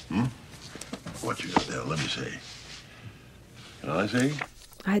 What you got there? Let me see. Can I see?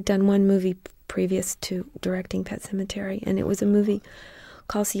 I had done one movie previous to directing Pet Sematary, and it was a movie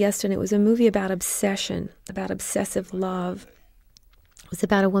called Siesta, and it was a movie about obsession, about obsessive love. It was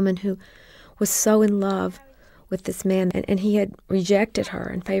about a woman who was so in love with this man, and he had rejected her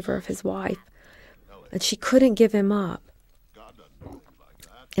in favor of his wife, and she couldn't give him up.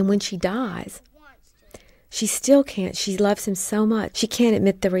 And when she dies, she still can't. She loves him so much. She can't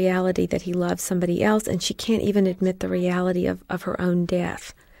admit the reality that he loves somebody else, and she can't even admit the reality of her own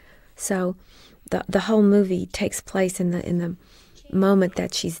death. So the whole movie takes place in the moment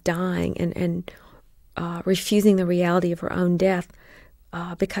that she's dying and refusing the reality of her own death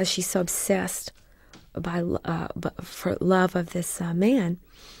because she's so obsessed for love of this man.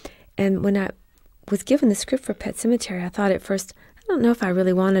 And when I was given the script for Pet Sematary, I thought at first, I don't know if I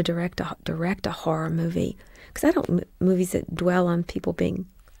really want to direct a horror movie, because I don't movies that dwell on people being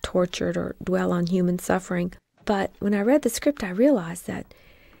tortured or dwell on human suffering. But when I read the script, I realized that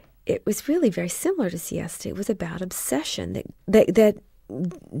it was really very similar to Siesta. It was about obsession, that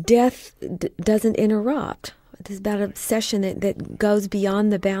death doesn't interrupt. It's about obsession that goes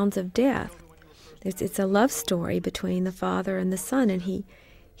beyond the bounds of death. It's a love story between the father and the son, and he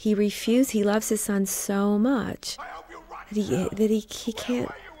refused. He loves his son so much that he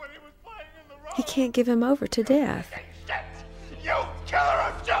can't give him over to death. You killer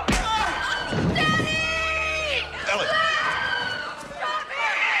of children! Daddy! Ellie!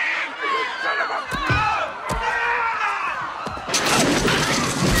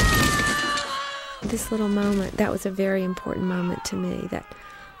 This little moment, that was a very important moment to me, that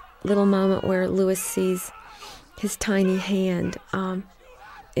little moment where Louis sees his tiny hand,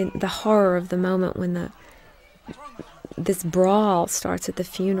 in the horror of the moment when this brawl starts at the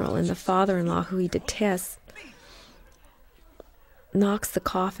funeral, and the father-in-law, who he detests, knocks the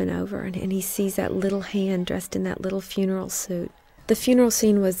coffin over, and he sees that little hand dressed in that little funeral suit. The funeral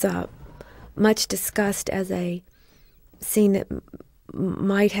scene was much discussed as a scene that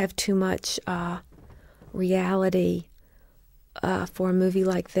might have too much reality for a movie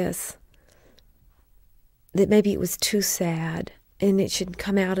like this, that maybe it was too sad and it should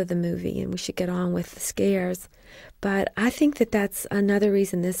come out of the movie and we should get on with the scares. But I think that that's another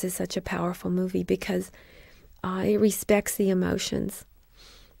reason this is such a powerful movie, because it respects the emotions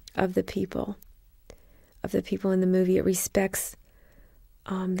of the people in the movie. It respects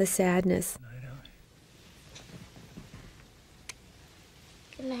the sadness.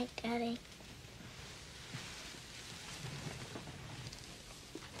 Good night, Daddy.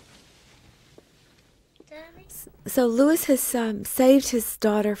 So Louis has saved his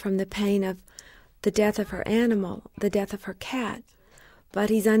daughter from the pain of the death of her animal, the death of her cat, but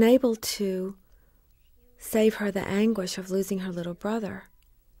he's unable to save her the anguish of losing her little brother.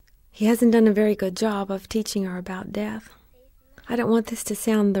 He hasn't done a very good job of teaching her about death. I don't want this to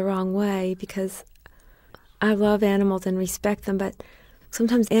sound the wrong way, because I love animals and respect them, but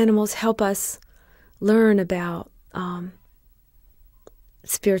sometimes animals help us learn about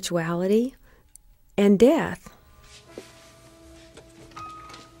spirituality and death.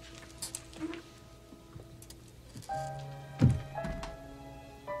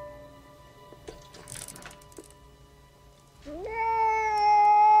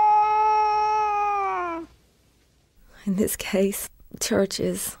 In this case, church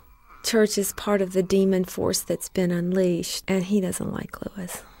is part of the demon force that's been unleashed, and he doesn't like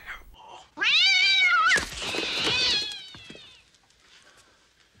Louis.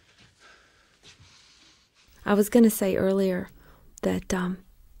 I was going to say earlier that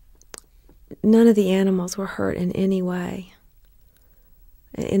none of the animals were hurt in any way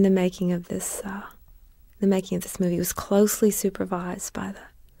in the making of this. The making of this movie was closely supervised by the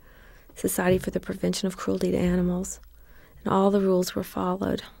Society for the Prevention of Cruelty to Animals, and all the rules were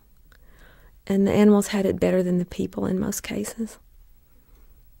followed. And the animals had it better than the people in most cases.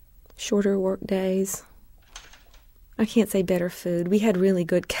 Shorter work days. I can't say better food. We had really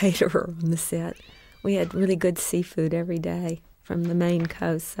good caterer on the set. We had really good seafood every day from the Maine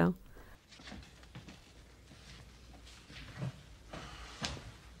coast, so.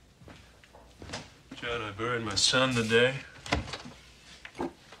 John, I buried my son today.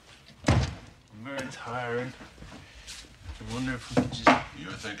 I'm very tired. I wonder if we could just...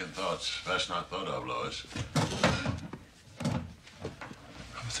 You're thinking thoughts best not thought of, Lois.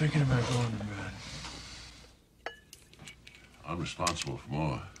 I'm thinking about going to bed. I'm responsible for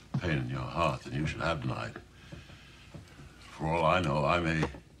more pain in your heart than you should have tonight. For all I know, I may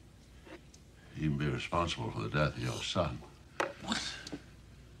even be responsible for the death of your son. What?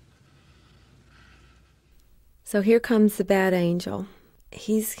 So here comes the bad angel.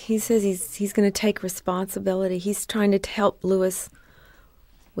 He says he's going to take responsibility. He's trying to help Louis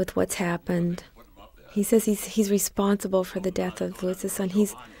with what's happened. He says he's responsible for the death of Louis's son.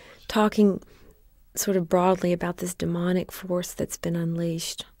 He's talking sort of broadly about this demonic force that's been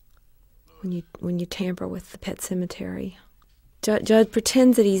unleashed when you tamper with the pet cemetery. Judd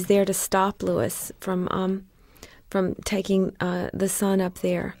pretends that he's there to stop Louis from taking the son up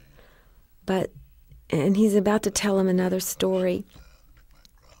there, and he's about to tell him another story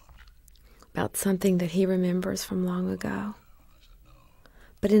about something that he remembers from long ago.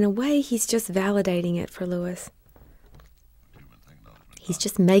 But in a way, he's just validating it for Louis. He's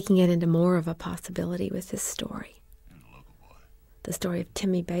just making it into more of a possibility with this story. The story of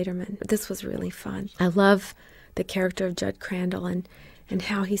Timmy Baterman. This was really fun. I love the character of Judd Crandall and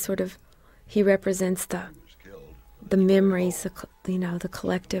how he represents the memories, the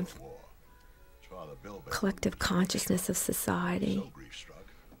collective consciousness of society,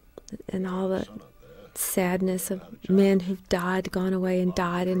 and all the sadness of men who've gone away and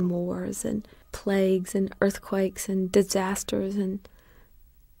died in wars and plagues and earthquakes and disasters, and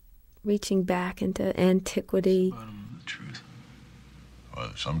reaching back into antiquity. The truth.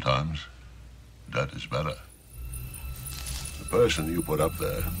 Well, sometimes that is better. The person you put up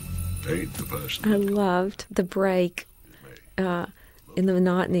there ain't the person. I loved the break in the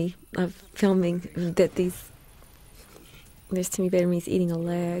monotony of filming that there's Timmy Baterman, he's eating a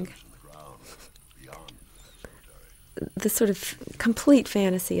leg. The sort of complete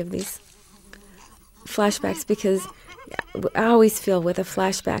fantasy of these flashbacks, because I always feel with a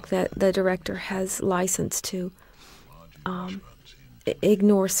flashback that the director has license to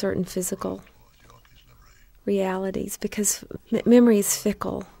ignore certain physical realities, because memory is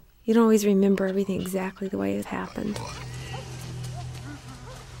fickle. You don't always remember everything exactly the way it happened.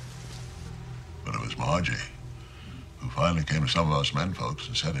 But it was Margie who finally came to some of us men folks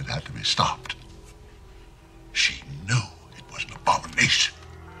and said it had to be stopped. She knew it was an abomination.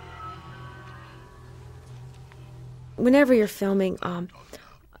 Whenever you're filming a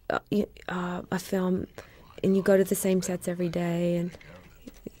film and you go to the same sets every day, and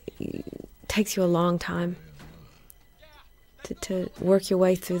it takes you a long time to work your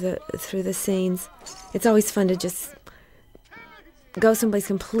way through the scenes, it's always fun to just go someplace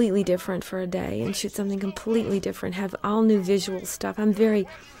completely different for a day and shoot something completely different, have all new visual stuff. I'm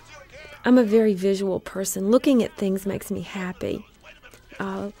a very visual person. Looking at things makes me happy.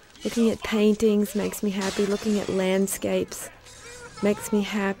 Looking at paintings makes me happy. Looking at landscapes makes me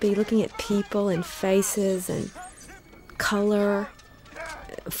happy. Looking at people and faces and color,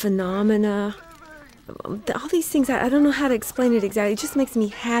 phenomena, all these things, I don't know how to explain it exactly. It just makes me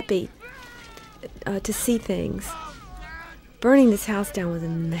happy to see things. Burning this house down was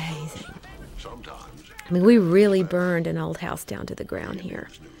amazing. I mean, we really burned an old house down to the ground here.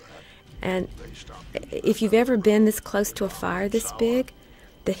 And if you've ever been this close to a fire this big,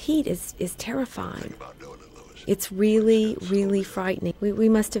 the heat is terrifying. It's really, really frightening. We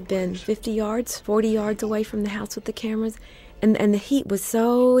must have been 50 yards, 40 yards away from the house with the cameras, and the heat was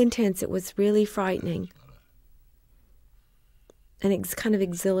so intense, it was really frightening. And it's kind of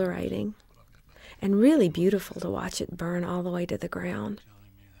exhilarating and really beautiful to watch it burn all the way to the ground.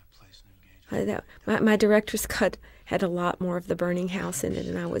 My director's cut had a lot more of the burning house in it,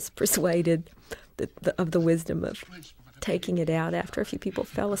 and I was persuaded of the wisdom of taking it out after a few people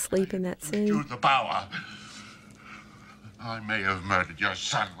fell asleep in that scene. You the power. I may have murdered your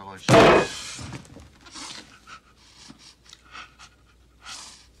son, Louis.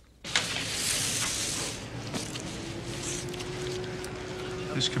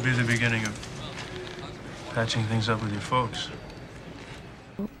 This could be the beginning of patching things up with your folks.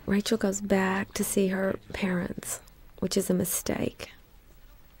 Rachel goes back to see her parents, which is a mistake.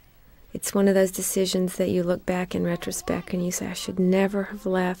 It's one of those decisions that you look back in retrospect and you say, I should never have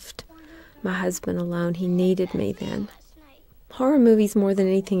left my husband alone. He needed me then. Horror movies, more than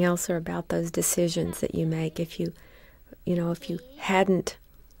anything else, are about those decisions that you make. If you hadn't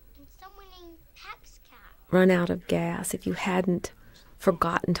run out of gas, if you hadn't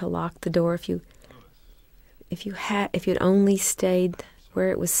forgotten to lock the door, if you'd only stayed where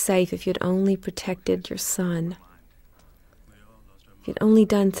it was safe, if you'd only protected your son, If he'd only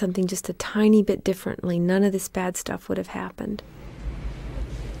done something just a tiny bit differently, none of this bad stuff would have happened.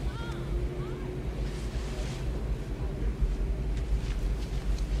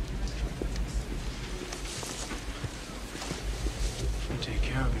 Take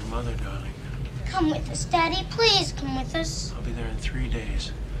care of your mother, darling. Come with us, Daddy. Please come with us. I'll be there in 3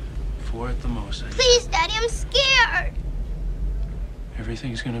 days. 4 at the most. Please, Daddy, I'm scared.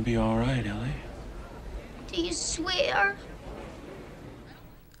 Everything's gonna be all right, Ellie. Do you swear?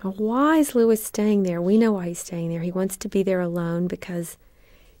 Why is Louis staying there? We know why he's staying there. He wants to be there alone because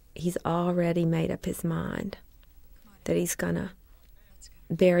he's already made up his mind that he's going to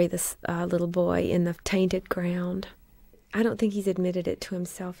bury this little boy in the tainted ground. I don't think he's admitted it to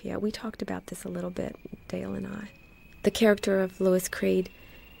himself yet. We talked about this a little bit, Dale and I. The character of Louis Creed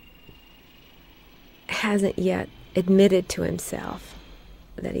hasn't yet admitted to himself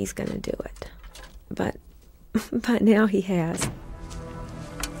that he's going to do it. But now he has.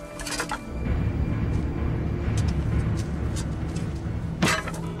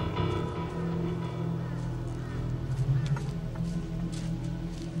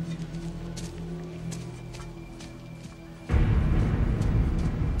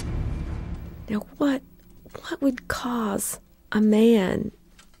 Now, what would cause a man,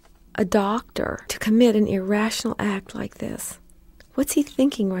 a doctor, to commit an irrational act like this? What's he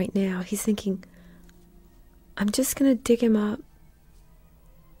thinking right now? He's thinking, I'm just going to dig him up.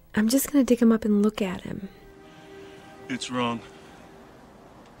 I'm just going to dig him up and look at him. It's wrong.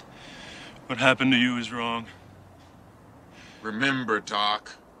 What happened to you is wrong. Remember,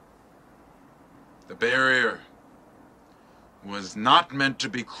 Doc, the barrier was not meant to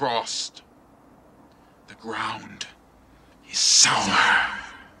be crossed. The ground is sour.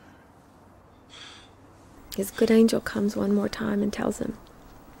 His good angel comes one more time and tells him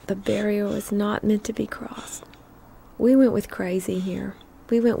the barrier was not meant to be crossed. We went with crazy here.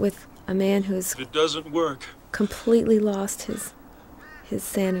 We went with a man who's If it doesn't work, completely lost his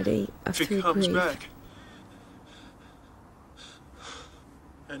sanity if through it comes grief. back,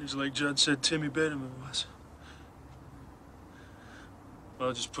 and he's like Judd said Timmy Betterman was,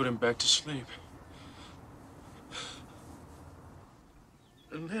 I'll just put him back to sleep.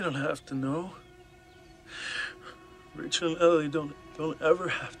 And they don't have to know. Rachel and Ellie don't ever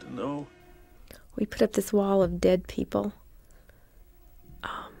have to know. We put up this wall of dead people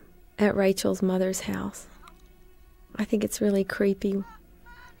at Rachel's mother's house. I think it's really creepy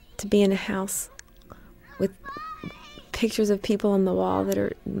to be in a house with pictures of people on the wall that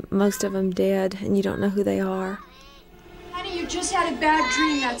are, most of them dead, and you don't know who they are. Honey, you just had a bad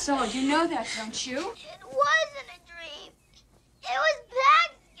dream, that's all. You know that, don't you? It wasn't a dream. It was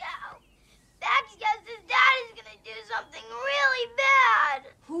Pascal. Pascal says Daddy's gonna do something really bad.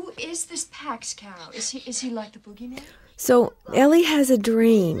 Who is this Pax Cow? Is he like the boogeyman? So Ellie has a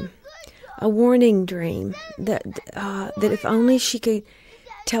dream, a warning dream, that if only she could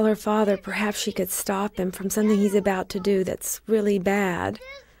tell her father, perhaps she could stop him from something he's about to do that's really bad.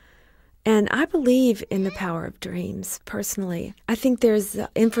 And I believe in the power of dreams, personally. I think there's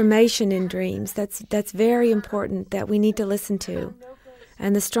information in dreams that's very important that we need to listen to.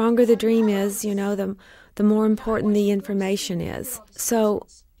 And the stronger the dream is, the more important the information is. So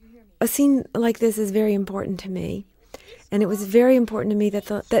a scene like this is very important to me. And it was very important to me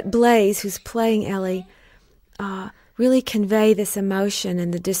that Blaze, who's playing Ellie, really convey this emotion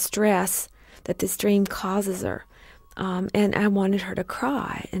and the distress that this dream causes her. And I wanted her to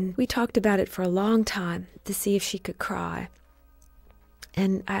cry. And we talked about it for a long time to see if she could cry.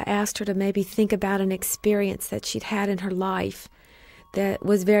 And I asked her to maybe think about an experience that she'd had in her life that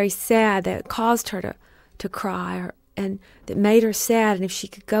was very sad, that caused her to cry, and that made her sad. And if she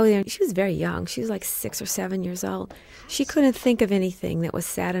could go there, she was very young. She was like 6 or 7 years old. She couldn't think of anything that was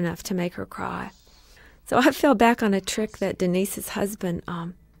sad enough to make her cry. So I fell back on a trick that Denise's husband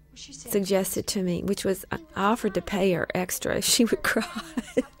suggested to me, which was I offered to pay her extra if she would cry.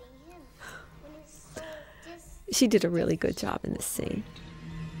 She did a really good job in this scene.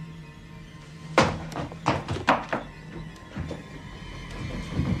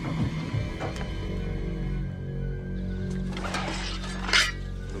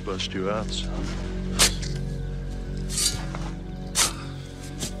 We'll bust you out, son.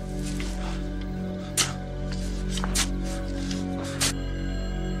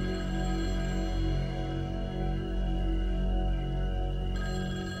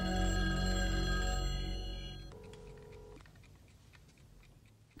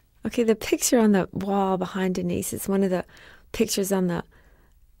 Okay, the picture on the wall behind Denise is one of the pictures on the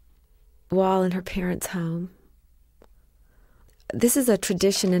wall in her parents' home. This is a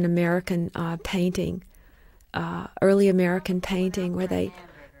tradition in American painting early American painting where they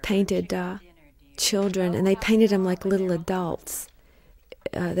painted children, and they painted them like little adults.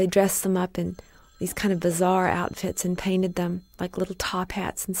 They dressed them up in these kind of bizarre outfits and painted them like little top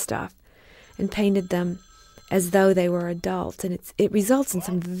hats and stuff, and painted them as though they were adults. And it results in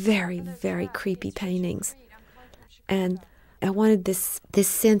some very, very creepy paintings. And I wanted this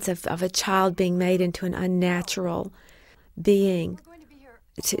sense of a child being made into an unnatural being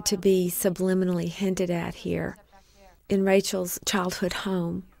to be subliminally hinted at here in Rachel's childhood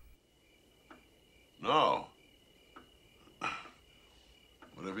home. No. But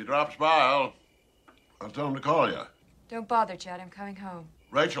if he drops by, I'll tell him to call you. Don't bother, Jed. I'm coming home.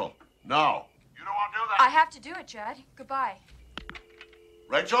 Rachel, no. You don't want to do that. I have to do it, Jed. Goodbye.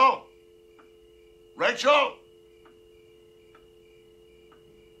 Rachel? Rachel?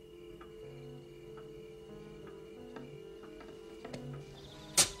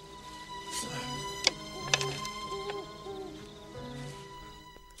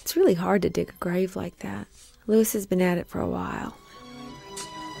 It's really hard to dig a grave like that. Lewis has been at it for a while.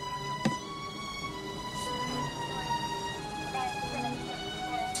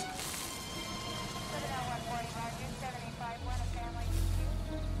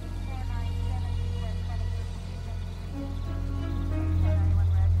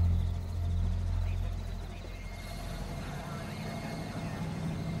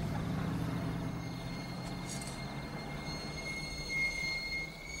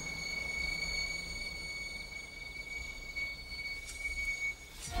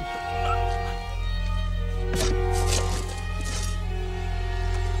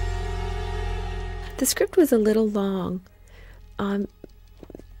 The script was a little long.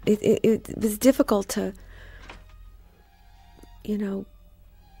 It was difficult to, it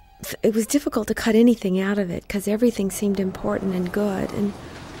was difficult to cut anything out of it because everything seemed important and good. And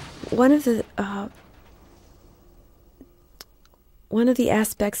one of the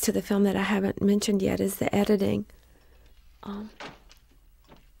aspects to the film that I haven't mentioned yet is the editing. I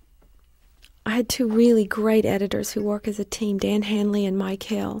had two really great editors who work as a team, Dan Hanley and Mike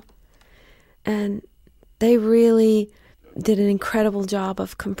Hill. And they really did an incredible job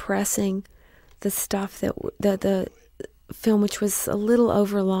of compressing the stuff that the film, which was a little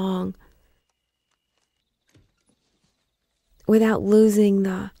overlong, without losing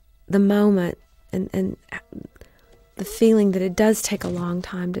the moment and the feeling that it does take a long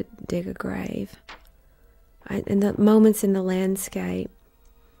time to dig a grave. And the moments in the landscape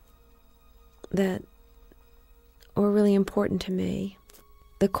that were really important to me.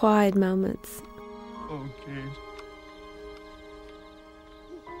 The quiet moments. Okay.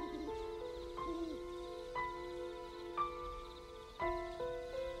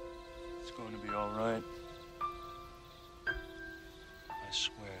 It's going to be all right. I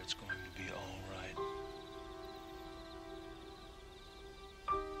swear it's going to be all right.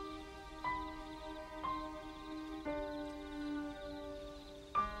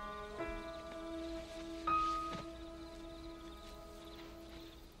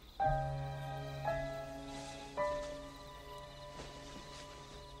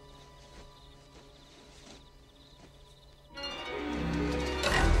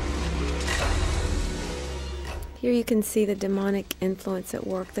 Here you can see the demonic influence at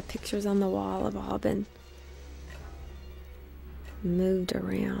work. The pictures on the wall have all been moved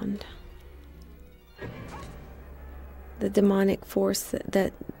around. The demonic force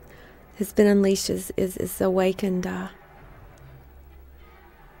that has been unleashed is awakened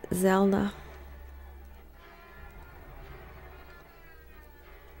Zelda.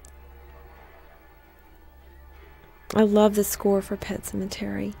 I love the score for Pet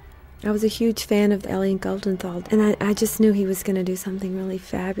Sematary. I was a huge fan of Elliot Goldenthal, and I just knew he was going to do something really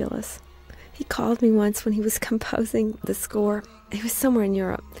fabulous. He called me once when he was composing the score. He was somewhere in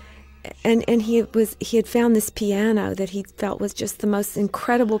Europe, and he had found this piano that he felt was just the most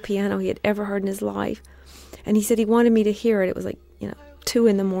incredible piano he had ever heard in his life. And he said he wanted me to hear it. It was like 2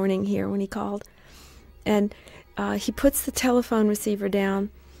 a.m. here when he called, and he puts the telephone receiver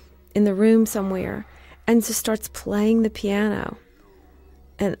down in the room somewhere and just starts playing the piano.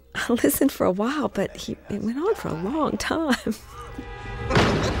 And I listened for a while, but it went on for a long time. Good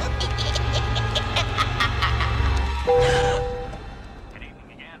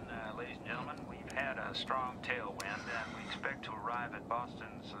evening again, ladies and gentlemen. We've had a strong tailwind, and we expect to arrive at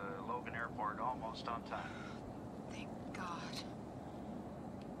Boston's Logan Airport almost on time. Thank God.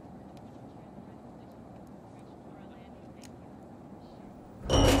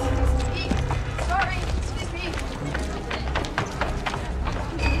 Sorry, excuse me.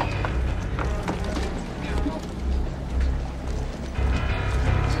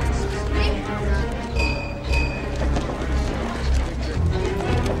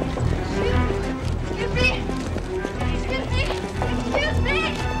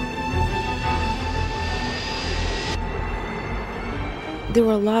 There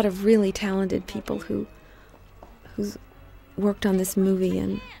were a lot of really talented people who worked on this movie,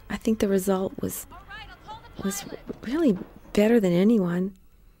 and I think the result was really better than anyone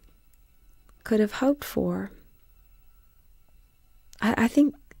could have hoped for. I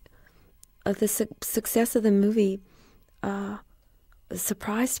think the success of the movie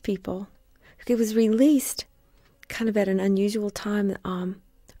surprised people. It was released kind of at an unusual time,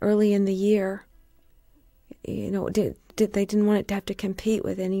 early in the year. You know, they didn't want it to have to compete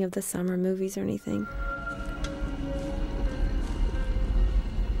with any of the summer movies or anything.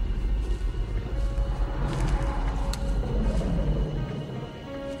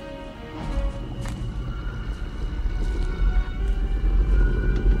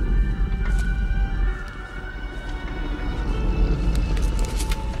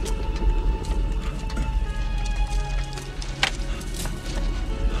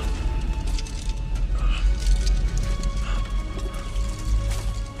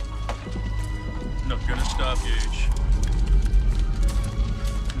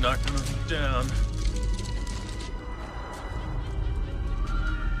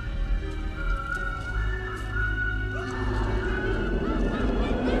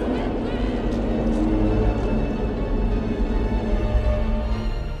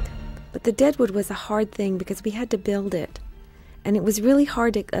 The Deadwood was a hard thing because we had to build it, and it was really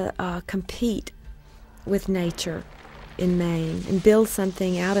hard to compete with nature in Maine and build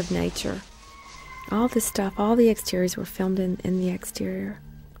something out of nature. All this stuff, all the exteriors were filmed in the exterior.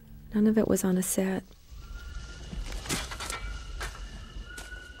 None of it was on a set.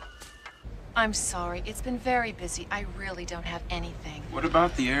 I'm sorry, it's been very busy. I really don't have anything. What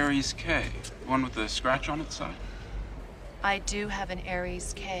about the Aries K? The one with the scratch on its side? I do have an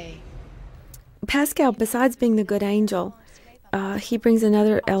Aries K. Pascal, besides being the good angel, he brings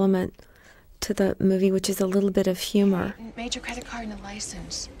another element to the movie, which is a little bit of humor. Major credit card and a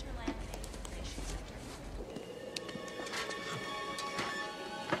license.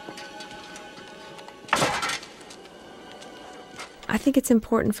 I think it's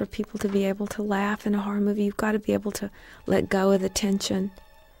important for people to be able to laugh in a horror movie. You've got to be able to let go of the tension.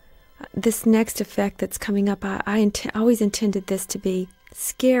 This next effect that's coming up, I always intended this to be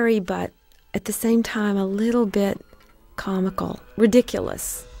scary, but at the same time a little bit comical,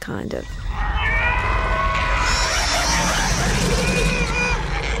 ridiculous, kind of.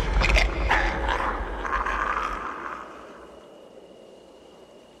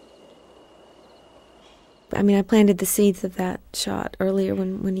 I mean, I planted the seeds of that shot earlier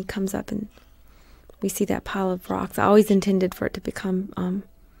when he comes up and we see that pile of rocks. I always intended for it to become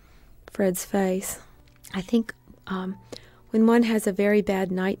Fred's face. I think when one has a very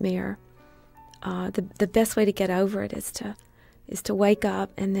bad nightmare, the best way to get over it is to wake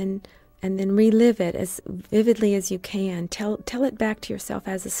up and then relive it as vividly as you can. Tell it back to yourself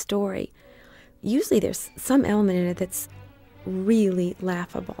as a story. Usually there's some element in it that's really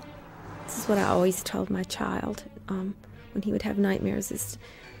laughable. This is what I always told my child when he would have nightmares, is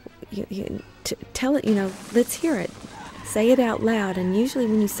to tell it, let's hear it. Say it out loud. And usually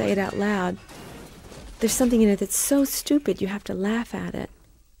when you say it out loud, there's something in it that's so stupid you have to laugh at it.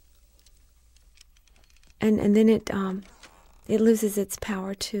 And then it loses its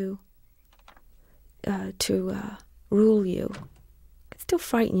power to rule you. It still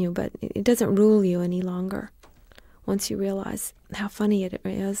frighten you, but it doesn't rule you any longer once you realize how funny it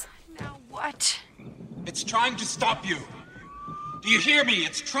is. Now what? It's trying to stop you. Do you hear me?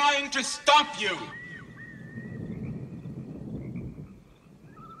 It's trying to stop you.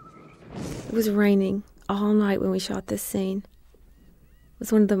 It was raining all night when we shot this scene. It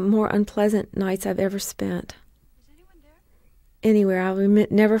was one of the more unpleasant nights I've ever spent. Was anyone there? Anywhere. I'll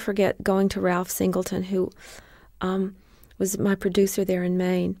never forget going to Ralph Singleton, who was my producer there in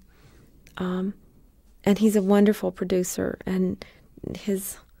Maine. And he's a wonderful producer, and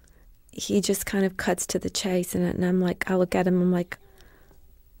he just kind of cuts to the chase, and I'm like, I look at him, I'm like,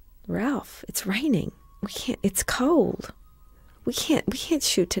 Ralph, it's raining. It's cold. We can't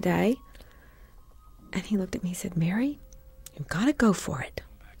shoot today. And he looked at me, he said, Mary, you've got to go for it.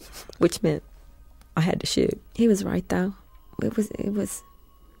 Which meant I had to shoot. He was right, though.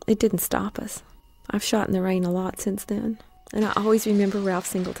 It didn't stop us. I've shot in the rain a lot since then. And I always remember Ralph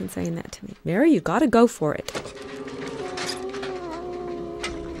Singleton saying that to me. Mary, you got to go for it.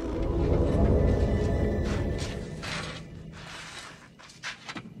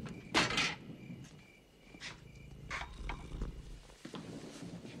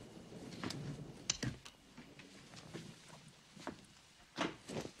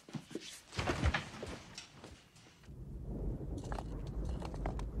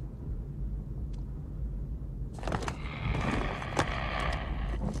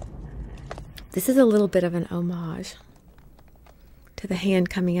 This is a little bit of an homage to the hand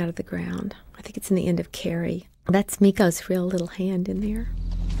coming out of the ground. I think it's in the end of Carrie. That's Miko's real little hand in there.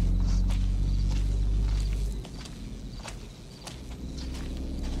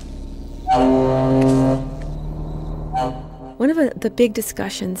 One of the big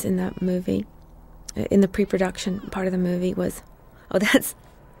discussions in the movie, in the pre-production part of the movie, was, oh, that's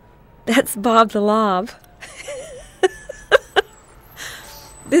Bob the Lob.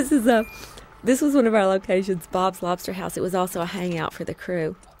 This was one of our locations, Bob's Lobster House. It was also a hangout for the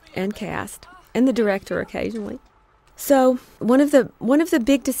crew and cast and the director occasionally. So one of the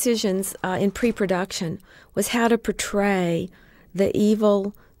big decisions in pre-production was how to portray the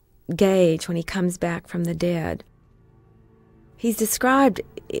evil Gage when he comes back from the dead. He's described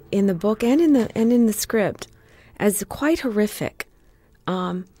in the book and in the script as quite horrific.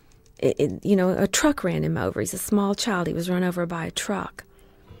 A truck ran him over. He's a small child. He was run over by a truck.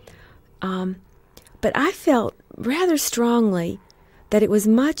 But I felt rather strongly that it was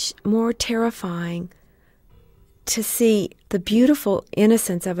much more terrifying to see the beautiful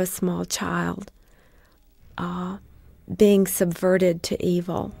innocence of a small child being subverted to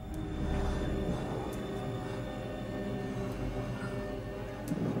evil.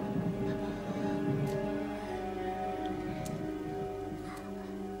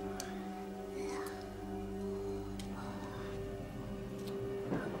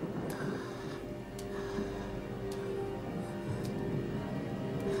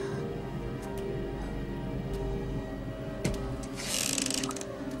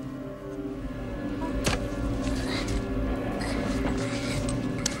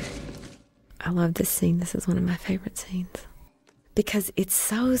 I love this scene. This is one of my favorite scenes. Because it's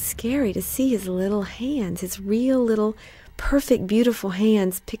so scary to see his little hands, his real little perfect, beautiful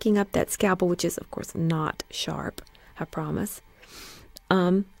hands picking up that scalpel, which is, of course, not sharp, I promise.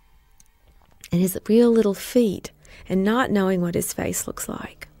 And his real little feet, and not knowing what his face looks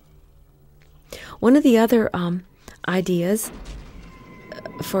like. One of the other ideas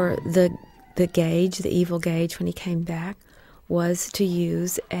for the Gage, the evil Gage, when he came back, was to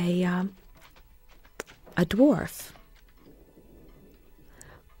use a dwarf.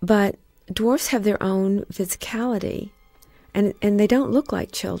 But dwarfs have their own physicality, and they don't look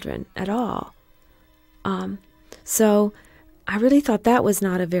like children at all. So I really thought that was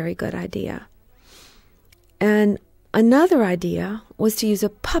not a very good idea. And another idea was to use a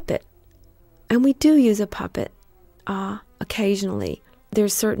puppet. And we do use a puppet occasionally.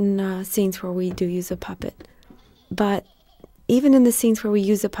 There's certain scenes where we do use a puppet. But even in the scenes where we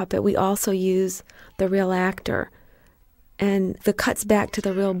use a puppet, we also use the real actor. And the cuts back to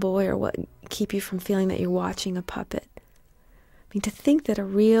the real boy are what keep you from feeling that you're watching a puppet. I mean, to think that a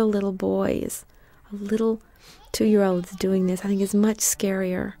real little boy is, a little 2-year-old is doing this, I think is much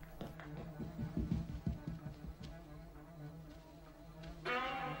scarier.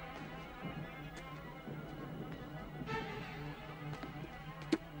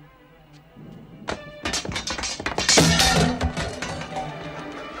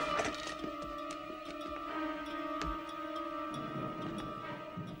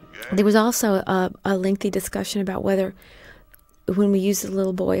 There was also a lengthy discussion about whether, when we used the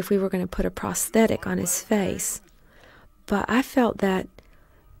little boy, if we were going to put a prosthetic on his face. But I felt that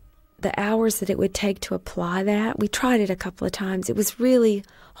the hours that it would take to apply that, we tried it a couple of times. It was really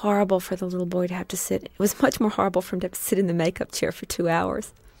horrible for the little boy to have to sit. It was much more horrible for him to have to sit in the makeup chair for 2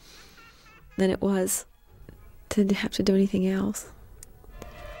 hours than it was to have to do anything else.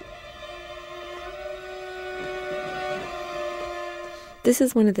 This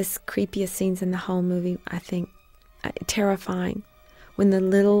is one of the creepiest scenes in the whole movie, I think. Terrifying. When the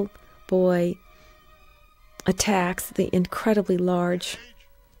little boy attacks the incredibly large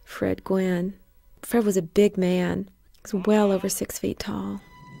Fred Gwynne. Fred was a big man. He was well over 6 feet tall.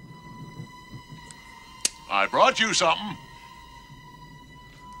 I brought you something.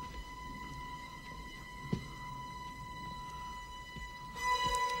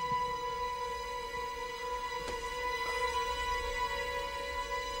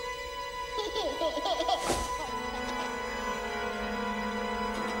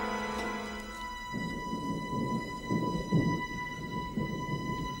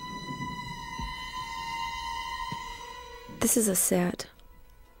 This is a set.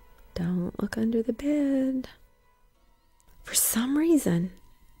 Don't look under the bed. For some reason,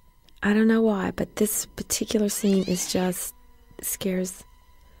 I don't know why, but this particular scene is just scares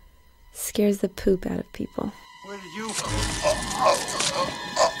the poop out of people. Where did you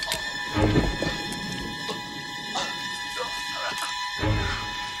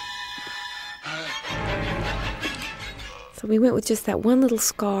So we went with just that one little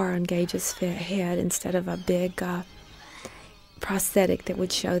scar on Gage's head instead of a big prosthetic that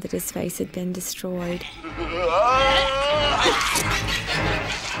would show that his face had been destroyed.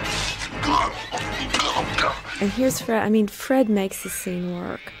 And here's Fred. I mean, Fred makes the scene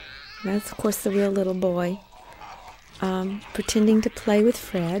work. That's, of course, the real little boy pretending to play with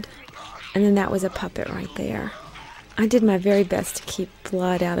Fred. And then that was a puppet right there. I did my very best to keep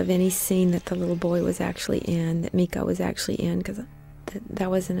blood out of any scene that the little boy was actually in, that Miko was actually in, because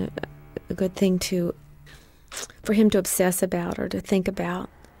that wasn't a good thing for him to obsess about or to think about.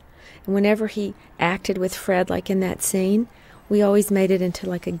 And whenever he acted with Fred, like in that scene, we always made it into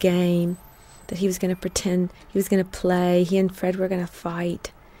like a game that he was going to pretend, he was going to play, he and Fred were going to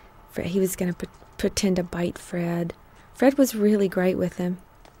fight. He was going to pretend to bite Fred. Fred was really great with him.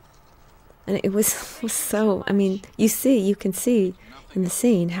 And it was so, I mean, you can see in the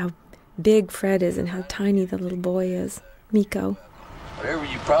scene how big Fred is and how tiny the little boy is, Miko. Whatever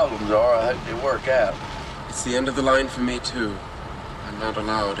your problems are, I hope they work out. It's the end of the line for me, too. I'm not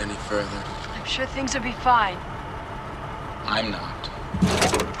allowed any further. I'm sure things will be fine. I'm not.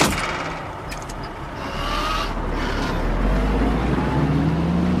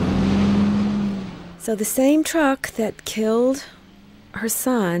 So the same truck that killed her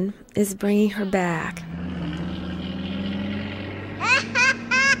son is bringing her back.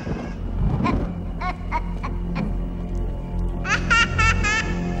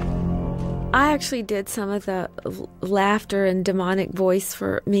 I actually did some of the laughter and demonic voice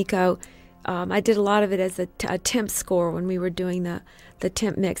for Miko. I did a lot of it as a temp score when we were doing the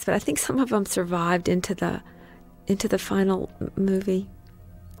temp mix, but I think some of them survived into the final movie.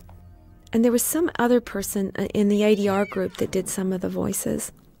 And there was some other person in the ADR group that did some of the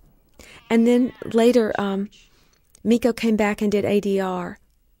voices. And then later, Miko came back and did ADR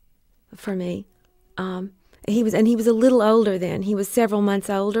for me. He was a little older then. He was several months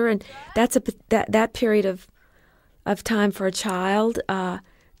older, and that's that period of time for a child. That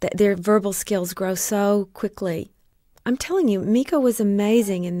their verbal skills grow so quickly. I'm telling you, Miko was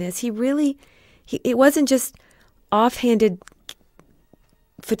amazing in this. It wasn't just offhanded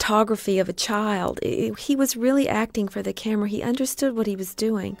photography of a child. He was really acting for the camera. He understood what he was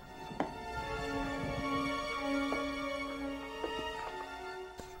doing.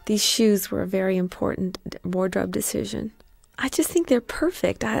 These shoes were a very important wardrobe decision. I just think they're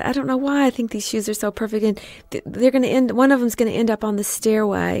perfect. I don't know why I think these shoes are so perfect. And they're going to end. One of them's going to end up on the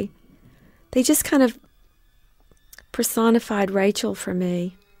stairway. They just kind of personified Rachel for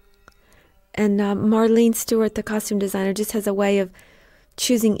me. And Marlene Stewart, the costume designer, just has a way of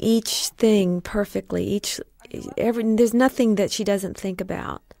choosing each thing perfectly. There's nothing that she doesn't think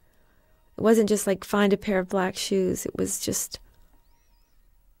about. It wasn't just like find a pair of black shoes. It was just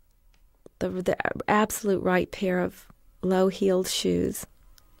the absolute right pair of low-heeled shoes,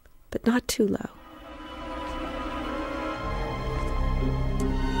 but not too low.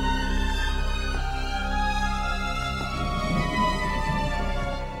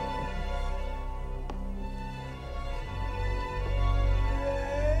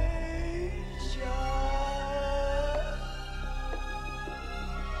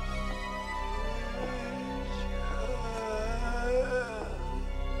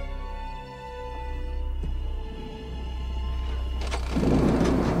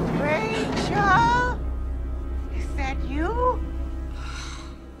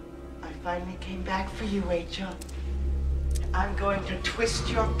 You, Rachel. I'm going to twist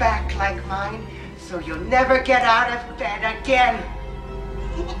your back like mine so you'll never get out of bed again.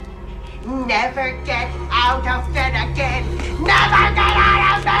 Never get out of bed again. Never get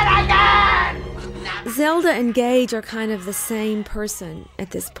out of bed again! Zelda and Gage are kind of the same person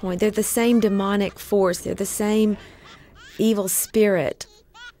at this point. They're the same demonic force. They're the same evil spirit.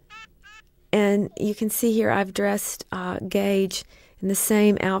 And you can see here I've dressed Gage in the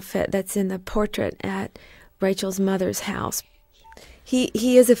same outfit that's in the portrait at Rachel's mother's house. He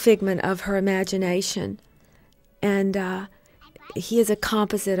is a figment of her imagination, and he is a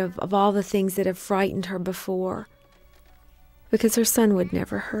composite of all the things that have frightened her before, because her son would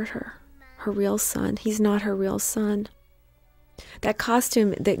never hurt her real son. He's not her real son. That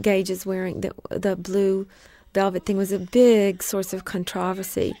costume that Gage is wearing, the blue velvet thing, was a big source of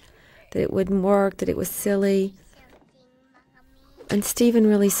controversy, that it wouldn't work, that it was silly. And Stephen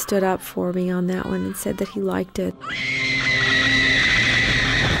really stood up for me on that one and said that he liked it.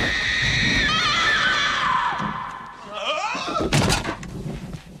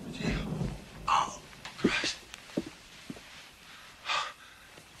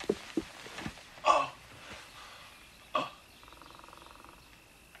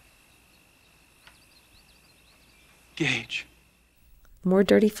 Gage. More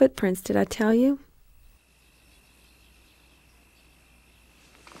dirty footprints, did I tell you?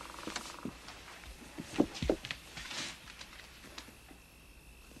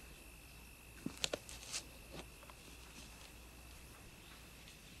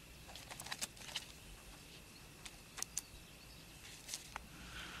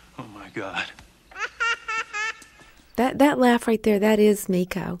 Oh my God. That laugh right there, that is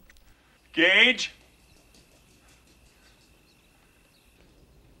Miko. Gage?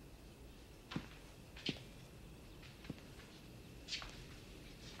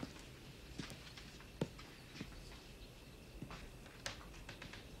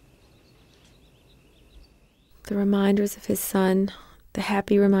 The reminders of his son, the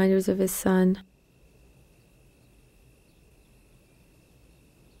happy reminders of his son.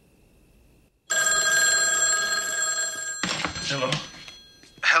 Hello?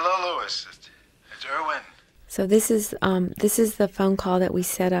 Hello, Louis. It's Erwin. So this is the phone call that we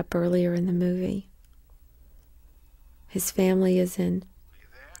set up earlier in the movie. His family is in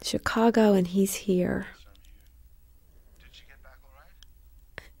Chicago and he's here.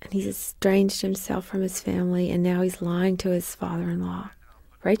 And he's estranged himself from his family and now he's lying to his father-in-law.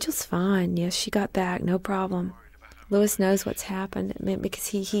 Rachel's fine. Yes, she got back. No problem. Louis knows what's happened because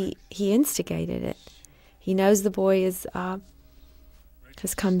he instigated it. He knows the boy has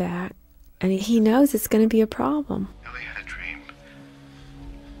come back, and he knows it's going to be a problem. Ellie had a dream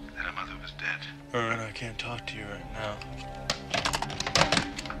that her mother was dead. Erwin, I can't talk to you right now.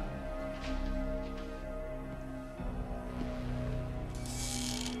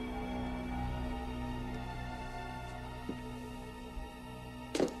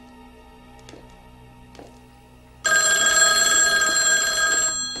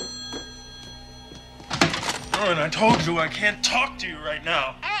 Erwin, I told you I can't talk to you right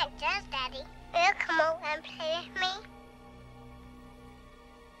now. I like jazz, Daddy. Will you come over and play with me?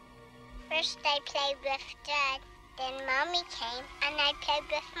 First I played with Dad, then Mommy came, and I played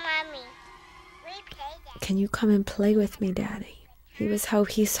with Mommy. We played that. Can you come and play with me, Daddy?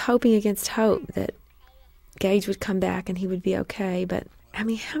 He's hoping against hope that Gage would come back and he would be okay, but I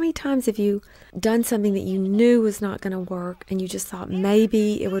mean, how many times have you done something that you knew was not going to work and you just thought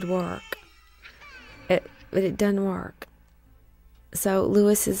maybe it would work? But it doesn't work. So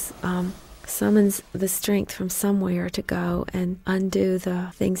Louis summons the strength from somewhere to go and undo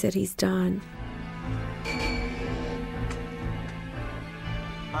the things that he's done.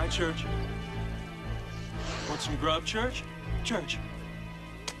 Hi, Church. Want some grub, Church? Church.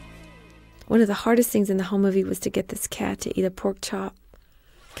 One of the hardest things in the whole movie was to get this cat to eat a pork chop.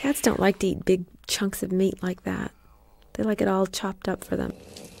 Cats don't like to eat big chunks of meat like that. They like it all chopped up for them.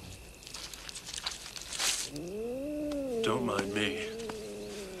 Don't mind me.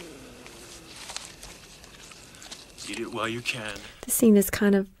 Eat it while you can. The scene is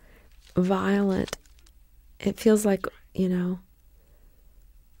kind of violent. It feels like,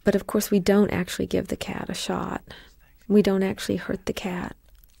 but of course we don't actually give the cat a shot. We don't actually hurt the cat.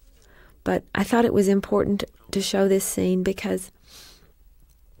 But I thought it was important to show this scene because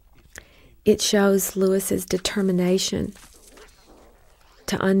it shows Louis's determination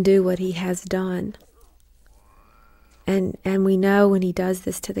to undo what he has done. And we know when he does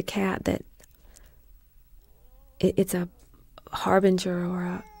this to the cat that it's a harbinger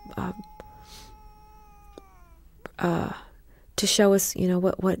or to show us,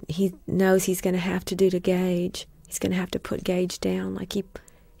 what he knows he's going to have to do to Gage. He's going to have to put Gage down like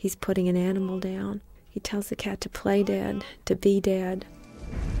he's putting an animal down. He tells the cat to play dead, to be dead.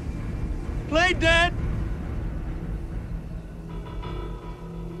 Play dead!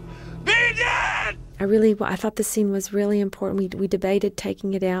 Be dead! I thought the scene was really important. We debated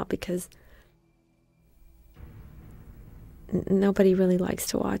taking it out because nobody really likes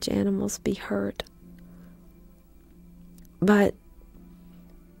to watch animals be hurt. But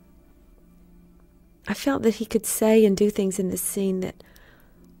I felt that he could say and do things in this scene that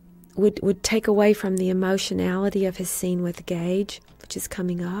would take away from the emotionality of his scene with Gage, which is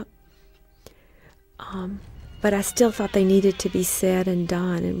coming up. But I still thought they needed to be said and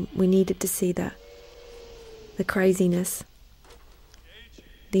done, and we needed to see the craziness,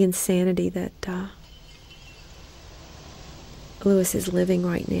 the insanity that Louis is living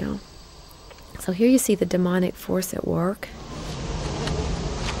right now. So here you see the demonic force at work.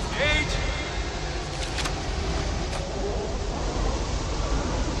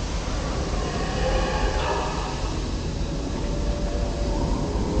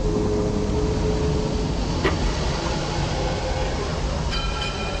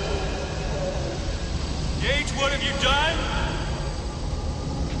 What have you done?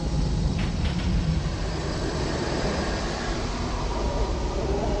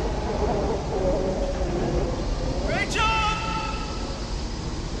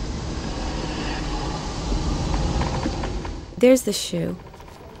 There's the shoe.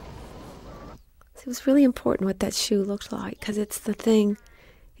 It was really important what that shoe looked like, because it's the thing,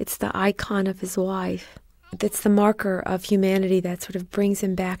 it's the icon of his wife. It's the marker of humanity that sort of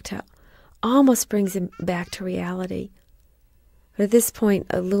almost brings him back to reality. But at this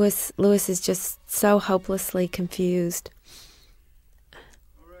point, Louis is just so hopelessly confused.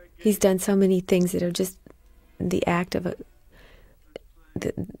 He's done so many things that are just the act of an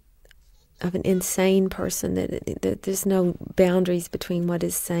insane person, that there's no boundaries between what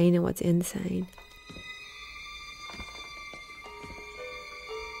is sane and what's insane.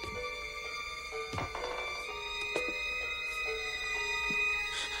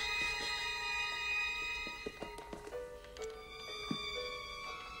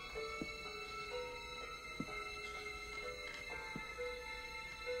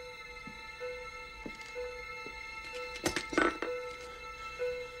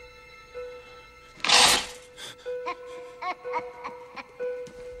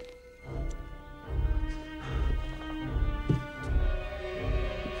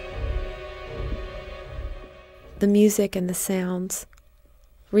 The music and the sounds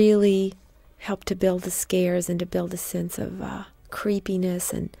really help to build the scares and to build a sense of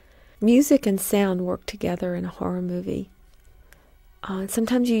creepiness. And music and sound work together in a horror movie.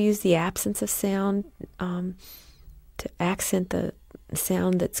 Sometimes you use the absence of sound to accent the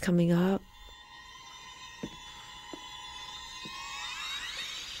sound that's coming up.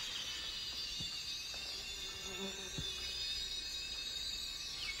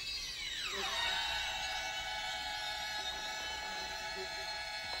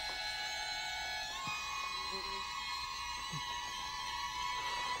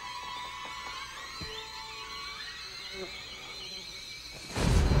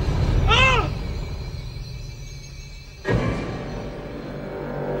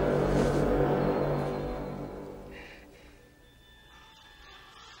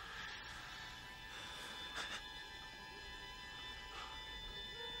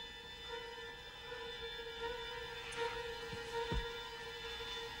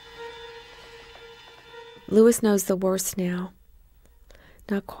 Louis knows the worst now.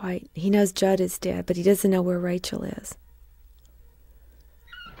 Not quite. He knows Judd is dead, but he doesn't know where Rachel is.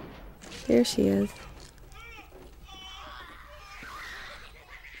 There she is.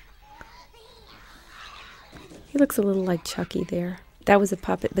 He looks a little like Chucky there. That was a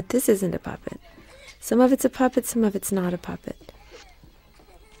puppet, but this isn't a puppet. Some of it's a puppet, some of it's not a puppet.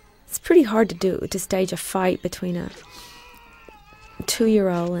 It's pretty hard to stage a fight between a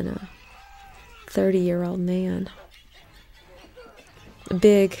 2-year-old and a 30-year-old man. A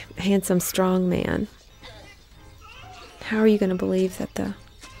big, handsome, strong man. How are you going to believe that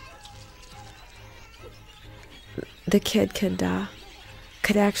the kid could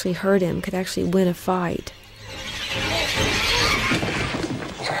actually hurt him, could actually win a fight?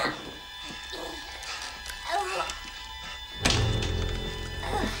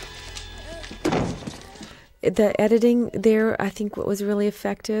 The editing there, I think, what was really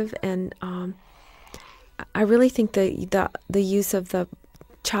effective, and I really think the use of the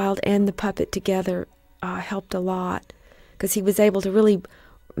child and the puppet together helped a lot, because he was able to really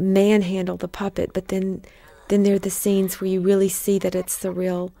manhandle the puppet. But then there are the scenes where you really see that it's the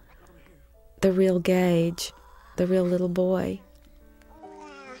real Gage, the real little boy.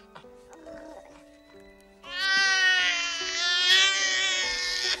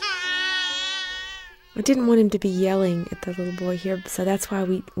 I didn't want him to be yelling at the little boy here, so that's why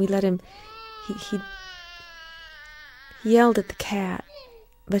we let him. He yelled at the cat,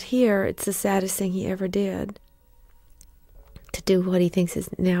 but here it's the saddest thing he ever did, to do what he thinks is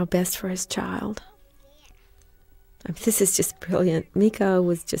now best for his child. I mean, this is just brilliant. Miko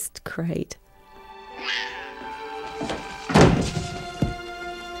was just great.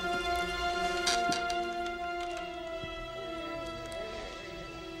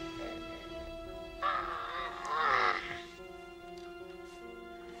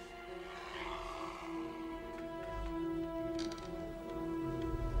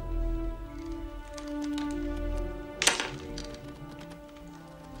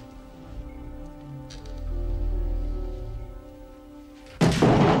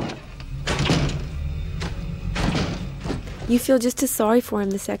 You feel just as sorry for him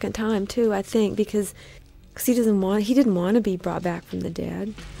the second time too, I think, because he didn't want to be brought back from the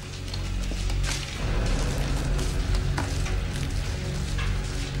dead.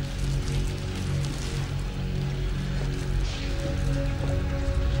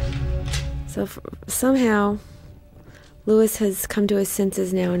 So somehow Louis has come to his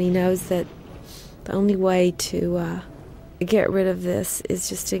senses now, and he knows that the only way to get rid of this is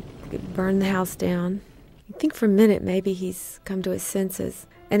just to burn the house down, think for a minute maybe he's come to his senses.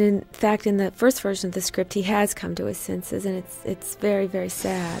 And in fact, in the first version of the script, he has come to his senses, and it's very, very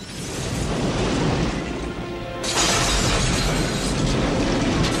sad.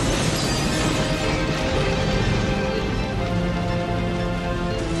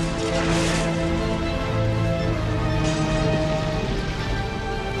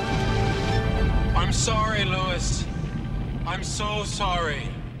 I'm sorry, Louis. I'm so sorry.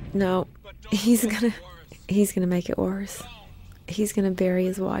 No, he's gonna make it worse. He's gonna bury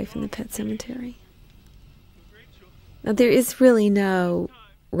his wife in the pet cemetery. Now, there is really no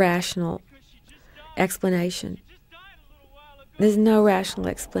rational explanation. There's no rational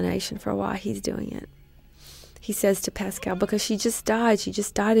explanation for why he's doing it. He says to Pascal, because she just died. She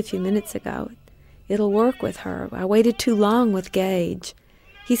just died a few minutes ago. It'll work with her. I waited too long with Gage.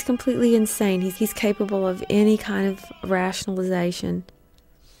 He's completely insane. He's capable of any kind of rationalization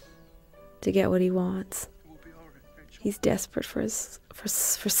to get what he wants. He's desperate for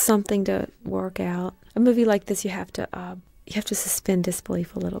something to work out. A movie like this, you have to suspend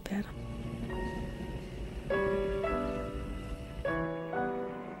disbelief a little bit.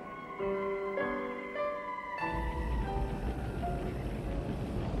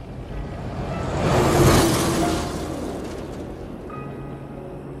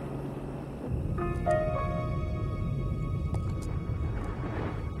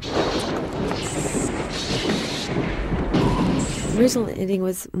 The original ending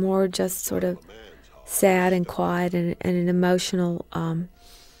was more just sort of sad and quiet and an emotional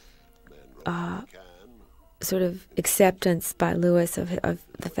sort of acceptance by Louis of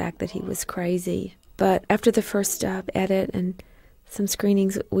the fact that he was crazy. But after the first edit and some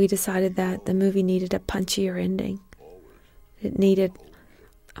screenings, we decided that the movie needed a punchier ending. It needed,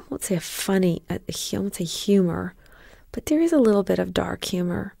 I won't say I won't say humor, but there is a little bit of dark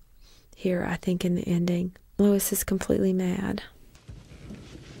humor here, I think, in the ending. Louis is completely mad.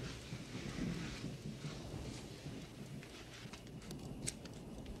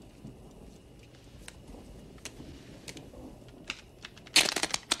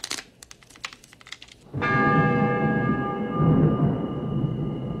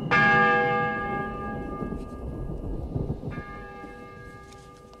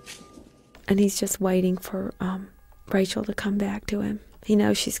 And he's just waiting for Rachel to come back to him. He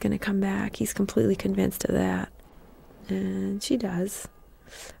knows she's going to come back. He's completely convinced of that. And she does.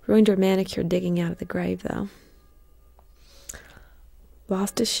 Ruined her manicure digging out of the grave, though.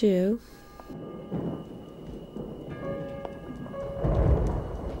 Lost a shoe.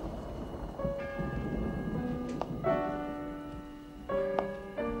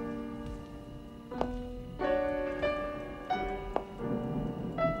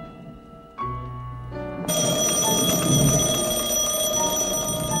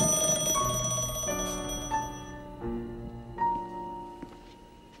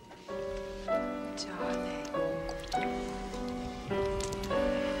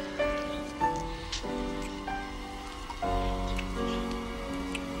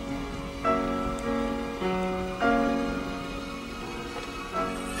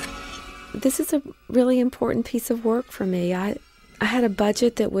 This is a really important piece of work for me. I had a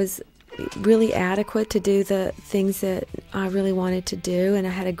budget that was really adequate to do the things that I really wanted to do, and I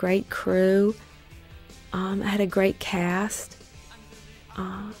had a great crew. I had a great cast.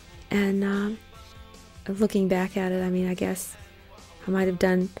 And looking back at it, I mean, I guess I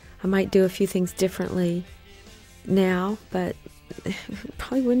might do a few things differently now, but it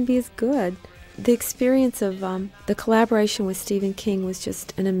probably wouldn't be as good. The experience of the collaboration with Stephen King was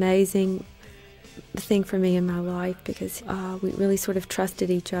just an amazing thing for me in my life, because we really sort of trusted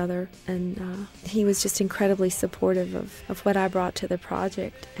each other, and he was just incredibly supportive of what I brought to the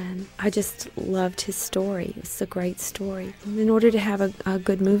project, and I just loved his story. It was a great story. In order to have a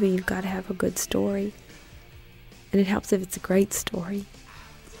good movie, you've got to have a good story, and it helps if it's a great story.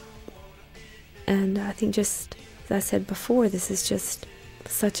 And I think, just as I said before, this is just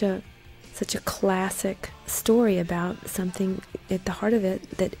such a classic story about something at the heart of it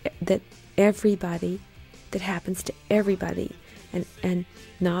that everybody, that happens to everybody, and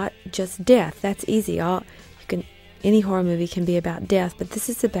not just death. That's easy. Any horror movie can be about death, but this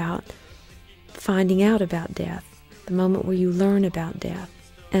is about finding out about death, the moment where you learn about death.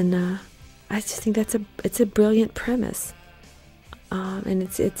 And I just think it's a brilliant premise, and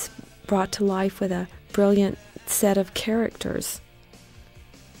it's brought to life with a brilliant set of characters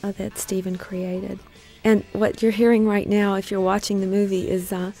that Stephen created. And what you're hearing right now, if you're watching the movie,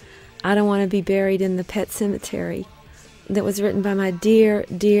 is I Don't Want to Be Buried in the Pet Cemetery, that was written by my dear,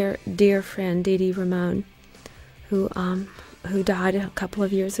 dear, dear friend Dee Dee Ramone, who died a couple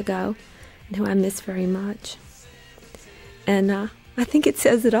of years ago. who I miss very much. And I think it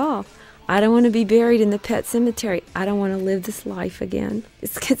says it all. I don't want to be buried in the pet cemetery. I don't want to live this life again.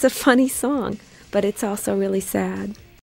 It's a funny song, but it's also really sad.